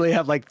literally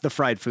have like the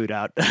fried food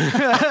out.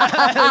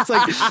 It's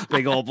like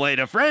big old plate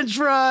of French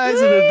fries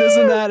and this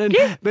and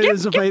that. But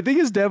it's the funny thing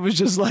is, Dev was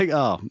just like,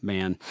 oh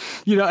man,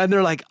 and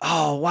they're like,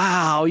 oh wow.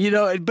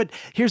 But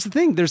here's the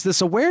thing. There's this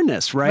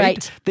awareness,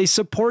 right? They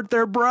support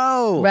their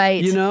bro.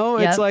 Right.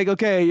 It's like,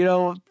 okay,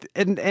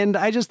 and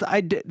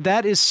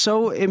that is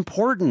so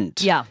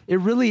important. Yeah. It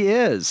really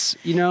is,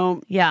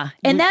 Yeah.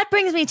 And that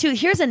brings me to,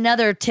 here's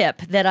another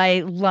tip that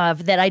I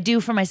love that I do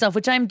for myself,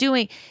 which I'm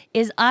doing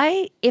is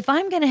if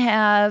I'm going to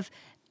have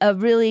a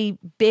really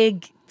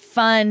big,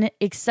 fun,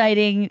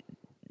 exciting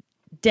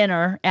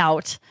dinner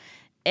out,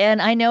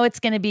 and I know it's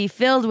going to be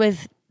filled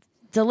with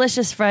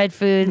delicious fried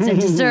foods and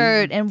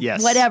dessert and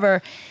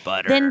whatever,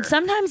 butter, then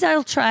sometimes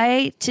I'll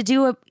try to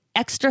do an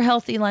extra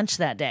healthy lunch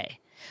that day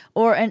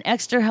or an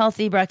extra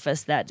healthy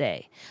breakfast that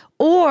day.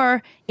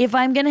 Or if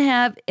I'm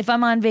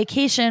on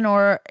vacation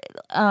or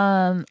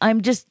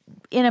I'm just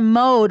in a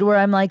mode where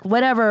I'm like,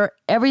 whatever,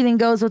 everything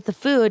goes with the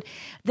food,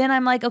 then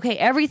I'm like, okay,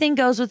 everything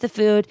goes with the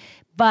food,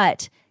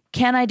 but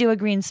can I do a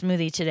green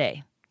smoothie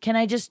today? Can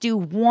I just do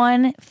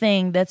one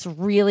thing that's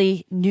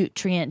really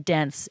nutrient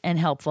dense and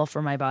helpful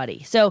for my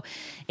body? So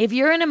if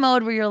you're in a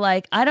mode where you're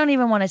like, I don't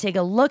even want to take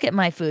a look at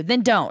my food,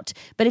 then don't.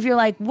 But if you're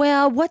like,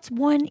 well, what's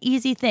one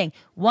easy thing?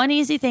 One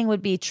easy thing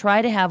would be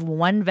try to have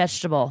one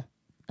vegetable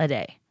a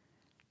day.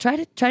 Try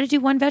to do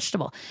one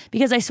vegetable,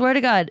 because I swear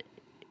to God,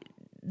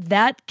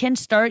 that can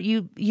start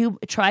you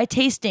try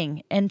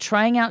tasting and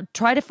trying out,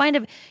 try to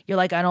find you're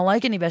like, I don't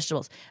like any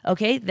vegetables.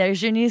 Okay,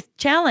 there's your new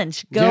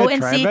challenge. Go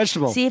and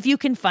see if you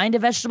can find a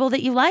vegetable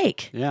that you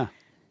like. Yeah.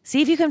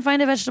 See if you can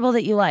find a vegetable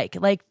that you like.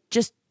 Like,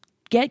 just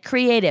get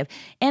creative.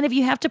 And if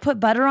you have to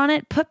put butter on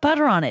it, put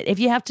butter on it. If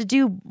you have to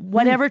do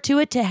whatever to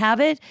it to have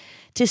it,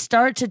 to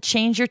start to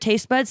change your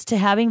taste buds to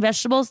having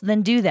vegetables,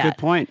 then do that. Good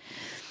point.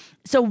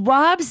 So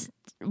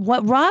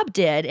what Rob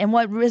did, and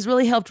what has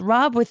really helped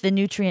Rob with the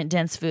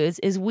nutrient-dense foods,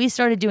 is we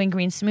started doing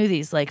green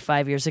smoothies like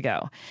 5 years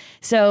ago.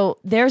 So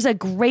there's a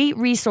great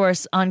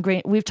resource on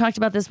green. We've talked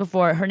about this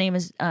before. Her name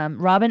is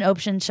Robin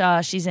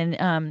Openshaw. She's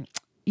in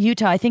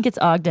Utah. I think it's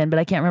Ogden, but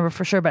I can't remember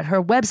for sure. But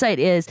her website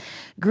is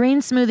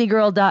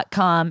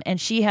greensmoothieGirl.com,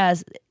 and she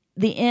has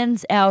the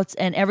ins, outs,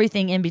 and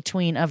everything in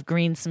between of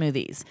green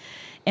smoothies.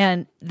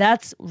 And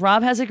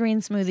Rob has a green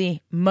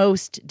smoothie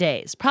most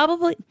days.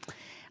 Probably,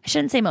 I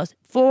shouldn't say most,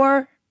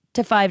 4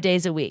 to 5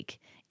 days a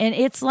week. And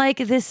it's like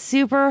this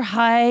super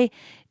high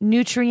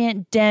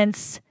nutrient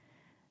dense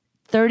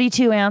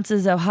 32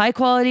 ounces of high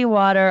quality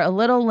water, a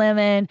little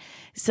lemon,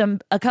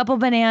 a couple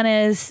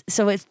bananas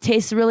so it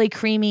tastes really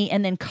creamy,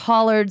 and then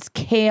collards,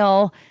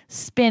 kale,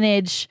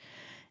 spinach.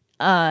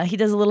 He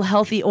does a little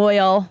healthy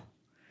oil.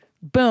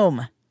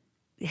 Boom.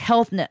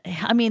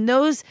 I mean,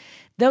 those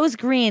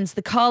greens,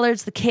 the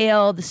collards, the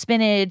kale, the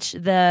spinach,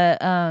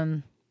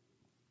 the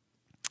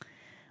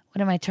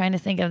what am I trying to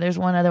think of? There's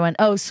one other one.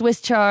 Oh, Swiss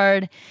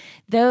chard.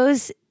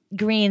 Those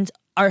greens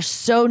are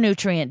so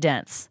nutrient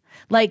dense.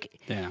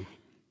 Like, Yeah.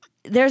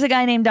 There's a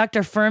guy named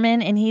Dr.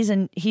 Furman, and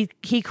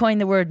he coined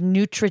the word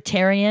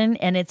nutritarian,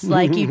 and it's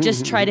like you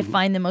just try to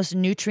find the most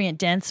nutrient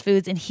dense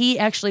foods. And he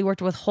actually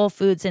worked with Whole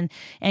Foods and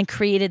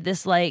created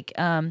this like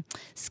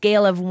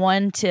scale of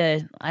 1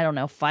 to, I don't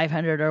know,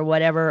 500 or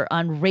whatever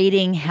on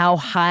rating how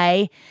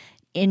high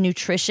in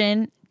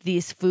nutrition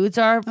these foods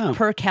are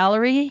per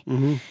calorie.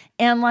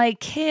 And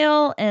like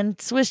kale and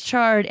Swiss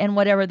chard and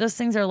whatever, those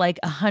things are like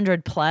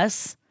 100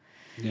 plus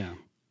Yeah.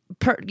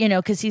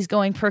 because he's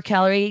going per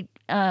calorie.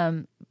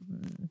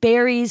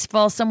 Berries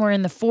fall somewhere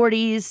in the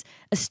 40s.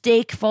 A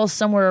steak falls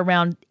somewhere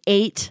around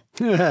 8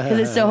 because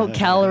it's so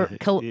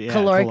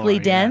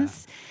calorically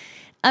dense. Yeah.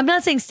 I'm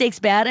not saying steak's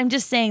bad. I'm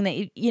just saying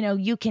that,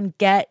 you can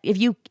get,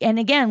 and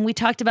again, we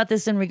talked about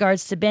this in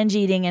regards to binge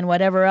eating and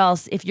whatever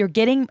else. If you're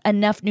getting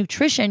enough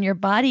nutrition, your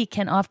body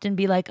can often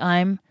be like,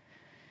 I'm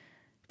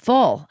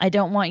full. I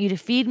don't want you to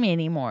feed me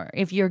anymore.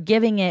 If you're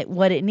giving it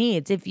what it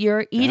needs. If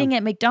you're eating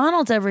at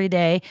McDonald's every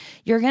day,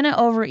 you're going to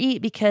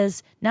overeat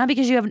not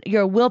because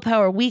you're a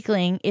willpower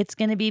weakling. It's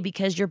going to be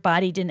because your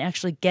body didn't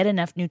actually get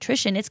enough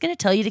nutrition. It's going to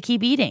tell you to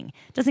keep eating.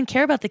 It doesn't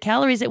care about the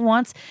calories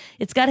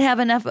it's got to have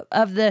enough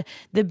of the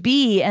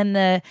B and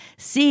the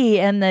C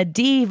and the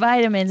D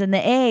vitamins and the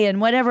A and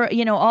whatever,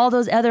 all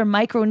those other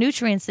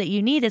micronutrients that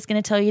you need. It's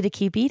going to tell you to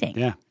keep eating.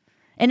 Yeah.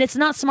 And it's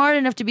not smart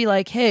enough to be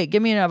like, hey,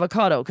 give me an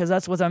avocado because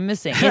that's what I'm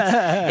missing.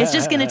 It's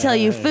just going to tell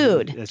you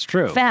food. It's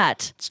true.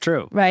 Fat. It's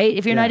true. Right?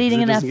 If you're not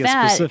eating enough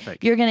fat,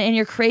 specific. and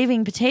you're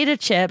craving potato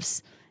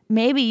chips,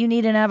 maybe you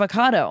need an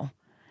avocado.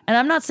 And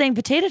I'm not saying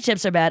potato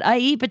chips are bad. I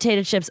eat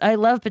potato chips. I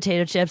love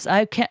potato chips.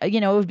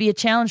 It would be a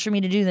challenge for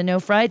me to do the no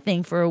fried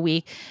thing for a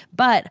week.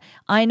 But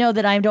I know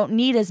that I don't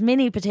need as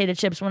many potato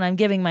chips when I'm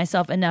giving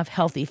myself enough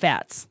healthy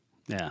fats.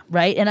 Yeah.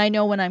 Right? And I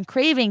know when I'm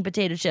craving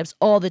potato chips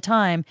all the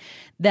time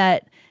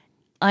that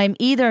I'm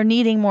either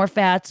needing more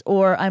fats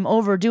or I'm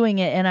overdoing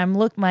it,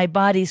 and my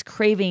body's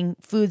craving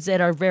foods that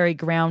are very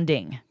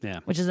grounding,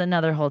 which is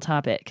another whole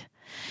topic.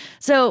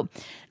 So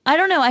I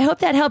don't know. I hope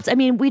that helps. I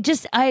mean,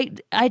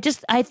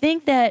 I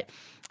think that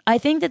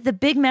the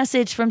big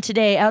message from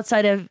today,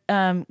 outside of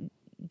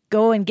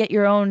go and get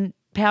your own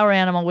power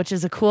animal, which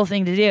is a cool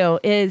thing to do,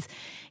 is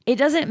it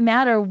doesn't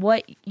matter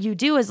what you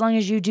do as long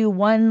as you do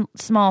one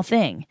small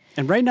thing.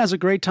 And right now's a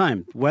great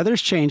time.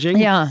 Weather's changing.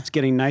 Yeah. It's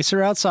getting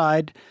nicer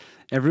outside.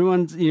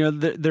 Everyone's,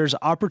 there's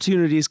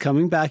opportunities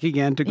coming back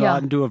again to go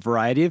out and do a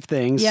variety of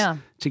things. Yeah.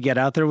 To get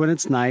out there when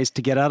it's nice,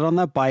 to get out on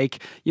that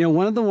bike.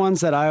 One of the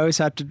ones that I always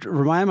have to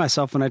remind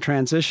myself when I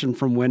transition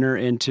from winter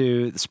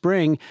into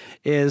spring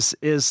is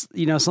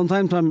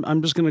sometimes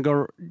I'm just going to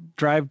go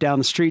drive down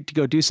the street to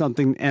go do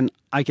something, and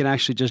I can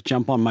actually just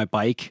jump on my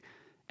bike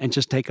and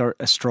just take a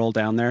stroll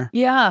down there.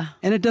 Yeah.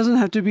 And it doesn't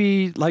have to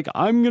be like,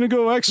 I'm going to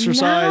go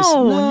exercise.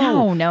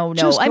 No.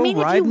 Just I mean,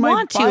 if you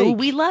want to, bike.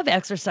 we love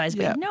exercise,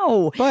 but Yeah.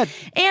 no.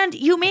 And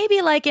you may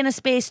be like in a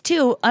space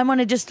too, I'm going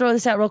to just throw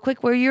this out real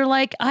quick, where you're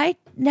like,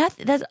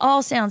 that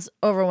all sounds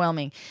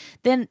overwhelming.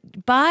 Then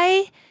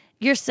buy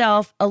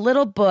yourself a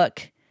little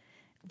book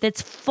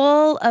that's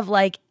full of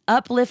like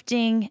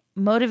uplifting,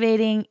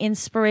 motivating,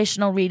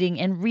 inspirational reading,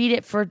 and read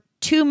it for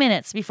 2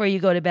 minutes before you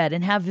go to bed,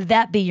 and have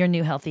that be your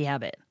new healthy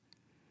habit.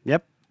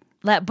 Yep.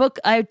 That book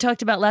I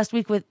talked about last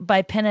week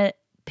by Pema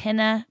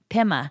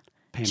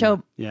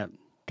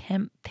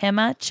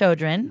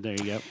Chodron. There you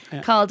go.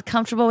 Yeah. Called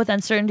Comfortable with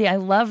Uncertainty. I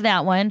love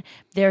that one.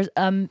 There's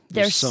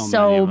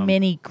so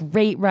many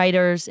great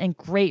writers and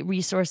great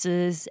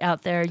resources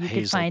out there you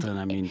could find.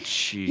 I mean,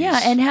 jeez. Yeah,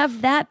 and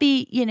have that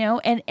be,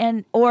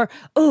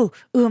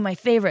 my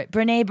favorite,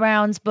 Brené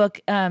Brown's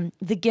book,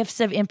 The Gifts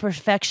of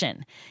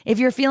Imperfection. If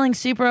you're feeling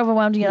super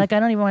overwhelmed and you're like,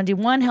 I don't even want to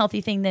do one healthy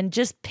thing, then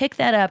just pick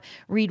that up,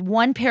 read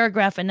one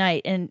paragraph a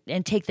night, and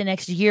take the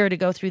next year to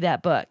go through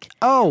that book.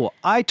 Oh,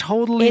 I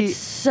totally... It's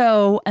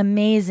so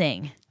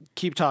amazing.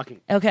 Keep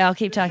talking. Okay, I'll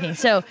keep talking.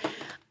 So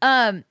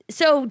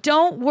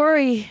don't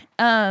worry,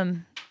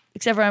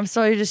 except for I'm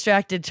so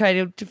distracted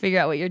trying to figure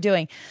out what you're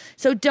doing.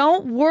 So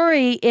don't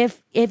worry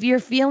if you're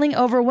feeling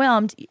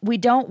overwhelmed.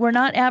 We're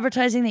not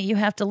advertising that you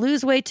have to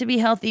lose weight to be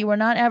healthy. We're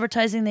not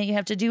advertising that you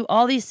have to do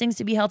all these things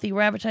to be healthy.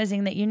 We're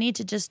advertising that you need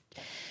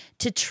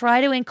to try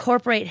to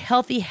incorporate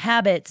healthy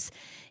habits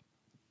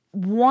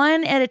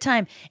one at a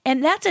time.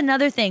 And that's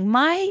another thing.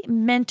 My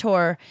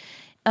mentor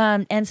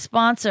and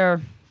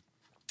sponsor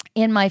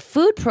in my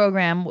food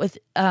program with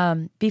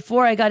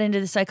before I got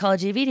into the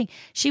psychology of eating,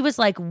 she was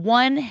like,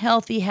 one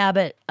healthy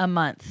habit a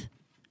month.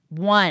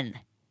 One.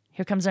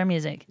 Here comes our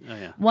music. Oh,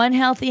 yeah. One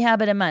healthy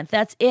habit a month.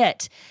 That's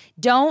it.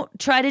 Don't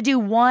try to do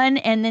one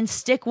and then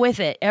stick with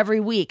it every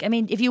week. I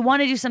mean, if you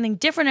want to do something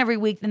different every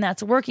week, then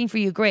that's working for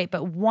you, great.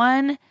 But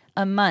one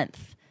a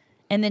month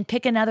and then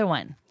pick another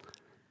one.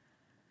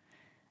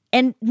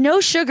 And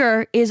no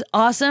sugar is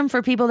awesome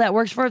for people that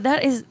works for.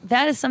 That is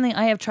something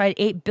I have tried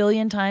 8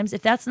 billion times.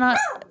 If that's not,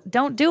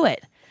 don't do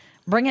it.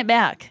 Bring it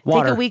back.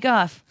 Water. Take a week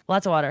off.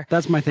 Lots of water.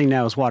 That's my thing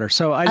now is water.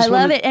 So I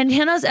love it. And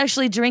Hannah's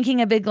actually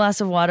drinking a big glass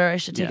of water. I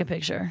should take a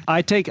picture.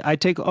 I take.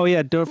 Oh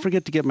yeah, don't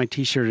forget to get my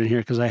T-shirt in here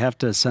because I have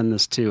to send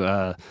this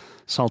to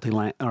Salty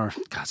Land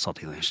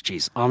Salty Land.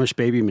 Jeez, Amish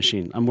Baby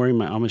Machine. I'm wearing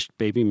my Amish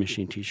Baby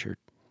Machine T-shirt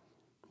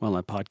while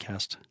I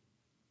podcast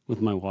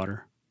with my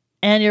water.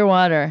 And your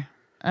water.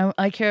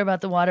 I care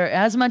about the water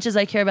as much as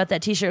I care about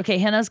that T-shirt. Okay,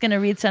 Hannah's going to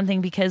read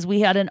something because we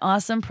had an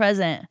awesome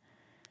present.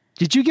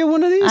 Did you get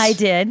one of these? I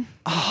did.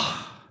 Oh.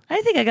 I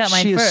think I got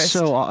mine first.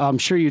 So I'm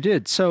sure you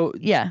did. So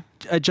yeah,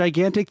 a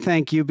gigantic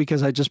thank you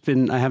because I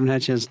haven't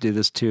had a chance to do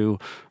this to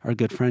our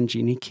good friend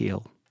Jeannie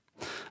Keel.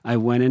 I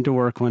went into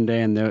work one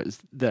day and there was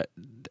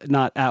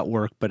not at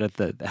work, but at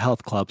the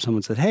health club,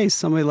 someone said, "Hey,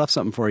 somebody left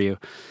something for you."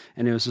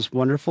 And it was this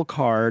wonderful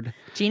card.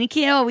 Jeannie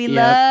Keel. We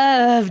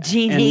love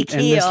Jeannie Keel.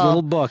 And this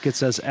little book, it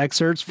says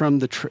excerpts from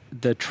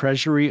the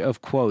Treasury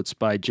of Quotes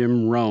by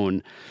Jim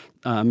Rohn,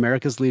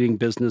 America's leading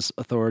business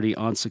authority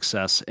on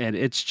success. And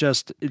it's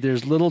just,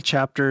 there's little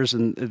chapters,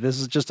 and this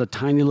is just a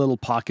tiny little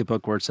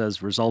pocketbook where it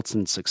says results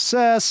in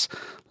success,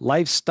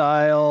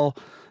 lifestyle,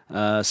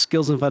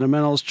 skills and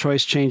fundamentals,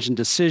 choice, change, and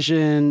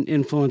decision,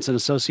 influence and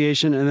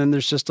association. And then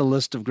there's just a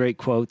list of great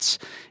quotes,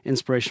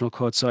 inspirational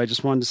quotes. So I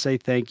just wanted to say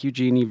thank you,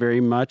 Jeannie,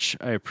 very much.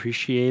 I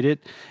appreciate it.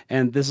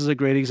 And this is a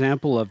great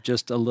example of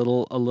just a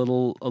little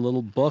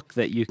book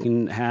that you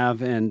can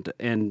have and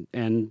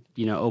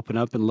open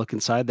up and look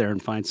inside there and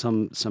find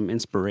some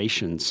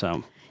inspiration.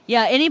 So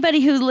yeah,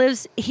 anybody who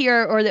lives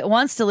here or that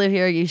wants to live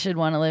here, you should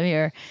want to live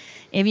here.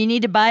 If you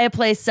need to buy a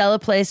place, sell a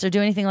place, or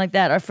do anything like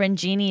that, our friend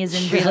Jeannie is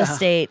in real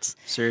estate.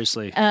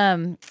 Seriously.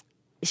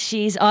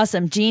 She's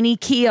awesome. Jeannie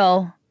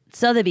Keel,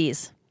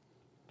 Sotheby's.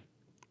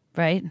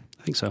 Right?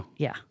 I think so.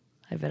 Yeah.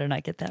 I better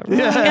not get that wrong.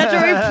 I have to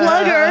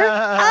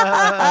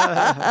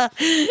replug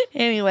her.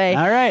 Anyway.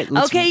 All right.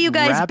 Okay, you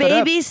guys,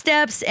 baby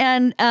steps,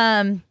 and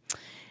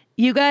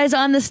you guys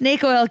on the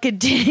snake oil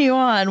continue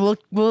on.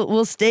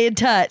 We'll stay in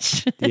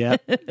touch. Yeah.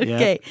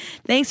 Okay.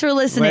 Thanks for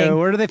listening.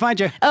 Where do they find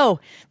you? Oh,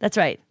 that's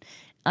right.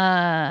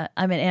 I'm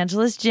at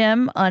Angela's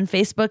Gym on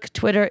Facebook,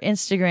 Twitter,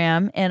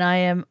 Instagram, and I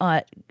am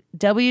at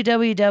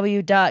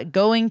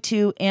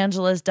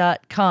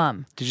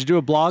www.goingtoangelas.com. Did you do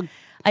a blog?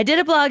 I did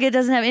a blog. It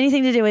doesn't have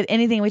anything to do with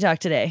anything we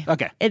talked today.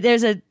 Okay.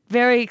 There's a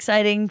very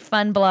exciting,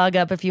 fun blog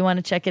up if you want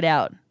to check it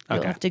out.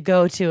 You'll have to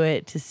go to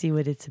it to see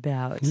what it's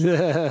about.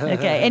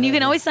 Okay. And you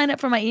can always sign up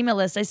for my email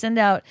list. I send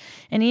out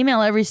an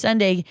email every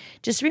Sunday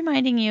just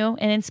reminding you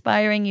and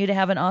inspiring you to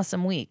have an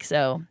awesome week.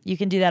 So you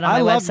can do that on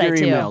my website too. I love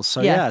your emails. So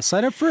yeah,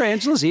 sign up for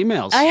Angela's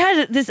emails. I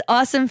had this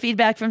awesome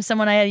feedback from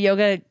someone. I had a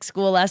yoga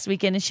school last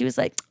weekend and she was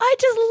like, "I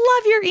just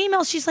love your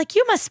emails." She's like,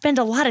 "You must spend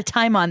a lot of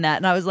time on that."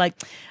 And I was like,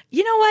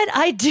 you know what?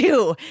 I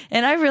do.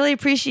 And I really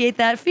appreciate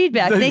that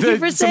feedback. Thank you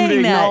for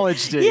saying that.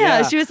 Acknowledged it.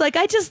 Yeah, she was like,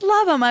 "I just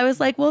love them." I was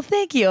like, well,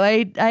 thank you.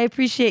 I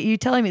appreciate you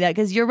telling me that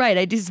because you're right.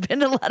 I do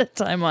spend a lot of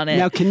time on it.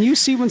 Now, can you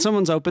see when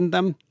someone's opened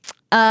them?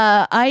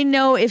 I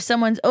know if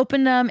someone's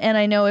opened them and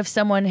I know if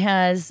someone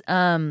has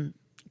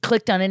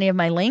clicked on any of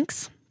my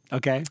links.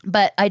 Okay.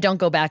 But I don't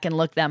go back and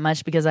look that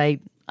much because I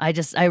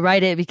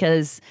write it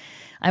because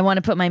I want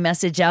to put my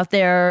message out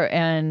there,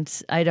 and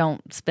I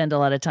don't spend a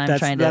lot of time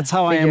trying to. That's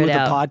how I am with the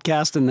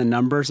podcast and the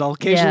numbers. I'll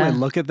occasionally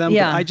look at them,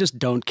 but I just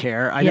don't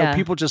care. I know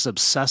people just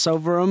obsess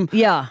over them.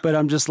 Yeah. But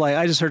I'm just like,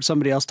 I just heard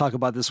somebody else talk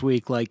about this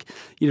week, like,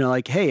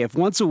 hey, if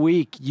once a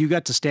week you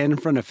got to stand in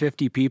front of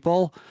 50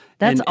 people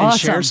and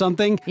share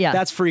something,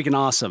 that's freaking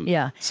awesome.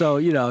 Yeah.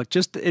 So,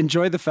 just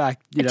enjoy the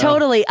fact,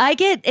 Totally.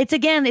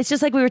 It's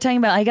just like we were talking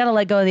about, I got to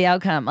let go of the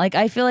outcome. Like,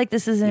 I feel like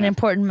this is an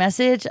important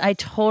message. I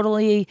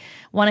totally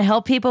want to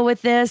help people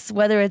with this,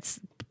 whether it's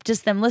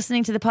just them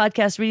listening to the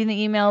podcast, reading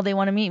the email, they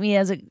want to meet me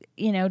as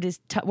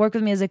work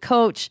with me as a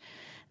coach.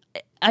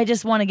 I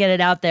just want to get it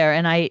out there.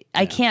 And I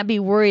can't be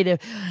worried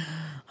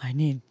I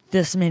need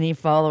this many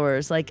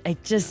followers. Like, I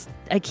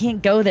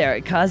can't go there.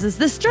 It causes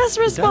the stress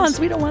response.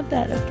 We don't want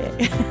that.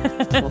 Okay.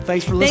 Well,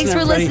 thanks for listening. Thanks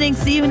for listening.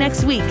 See you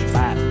next week.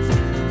 Bye.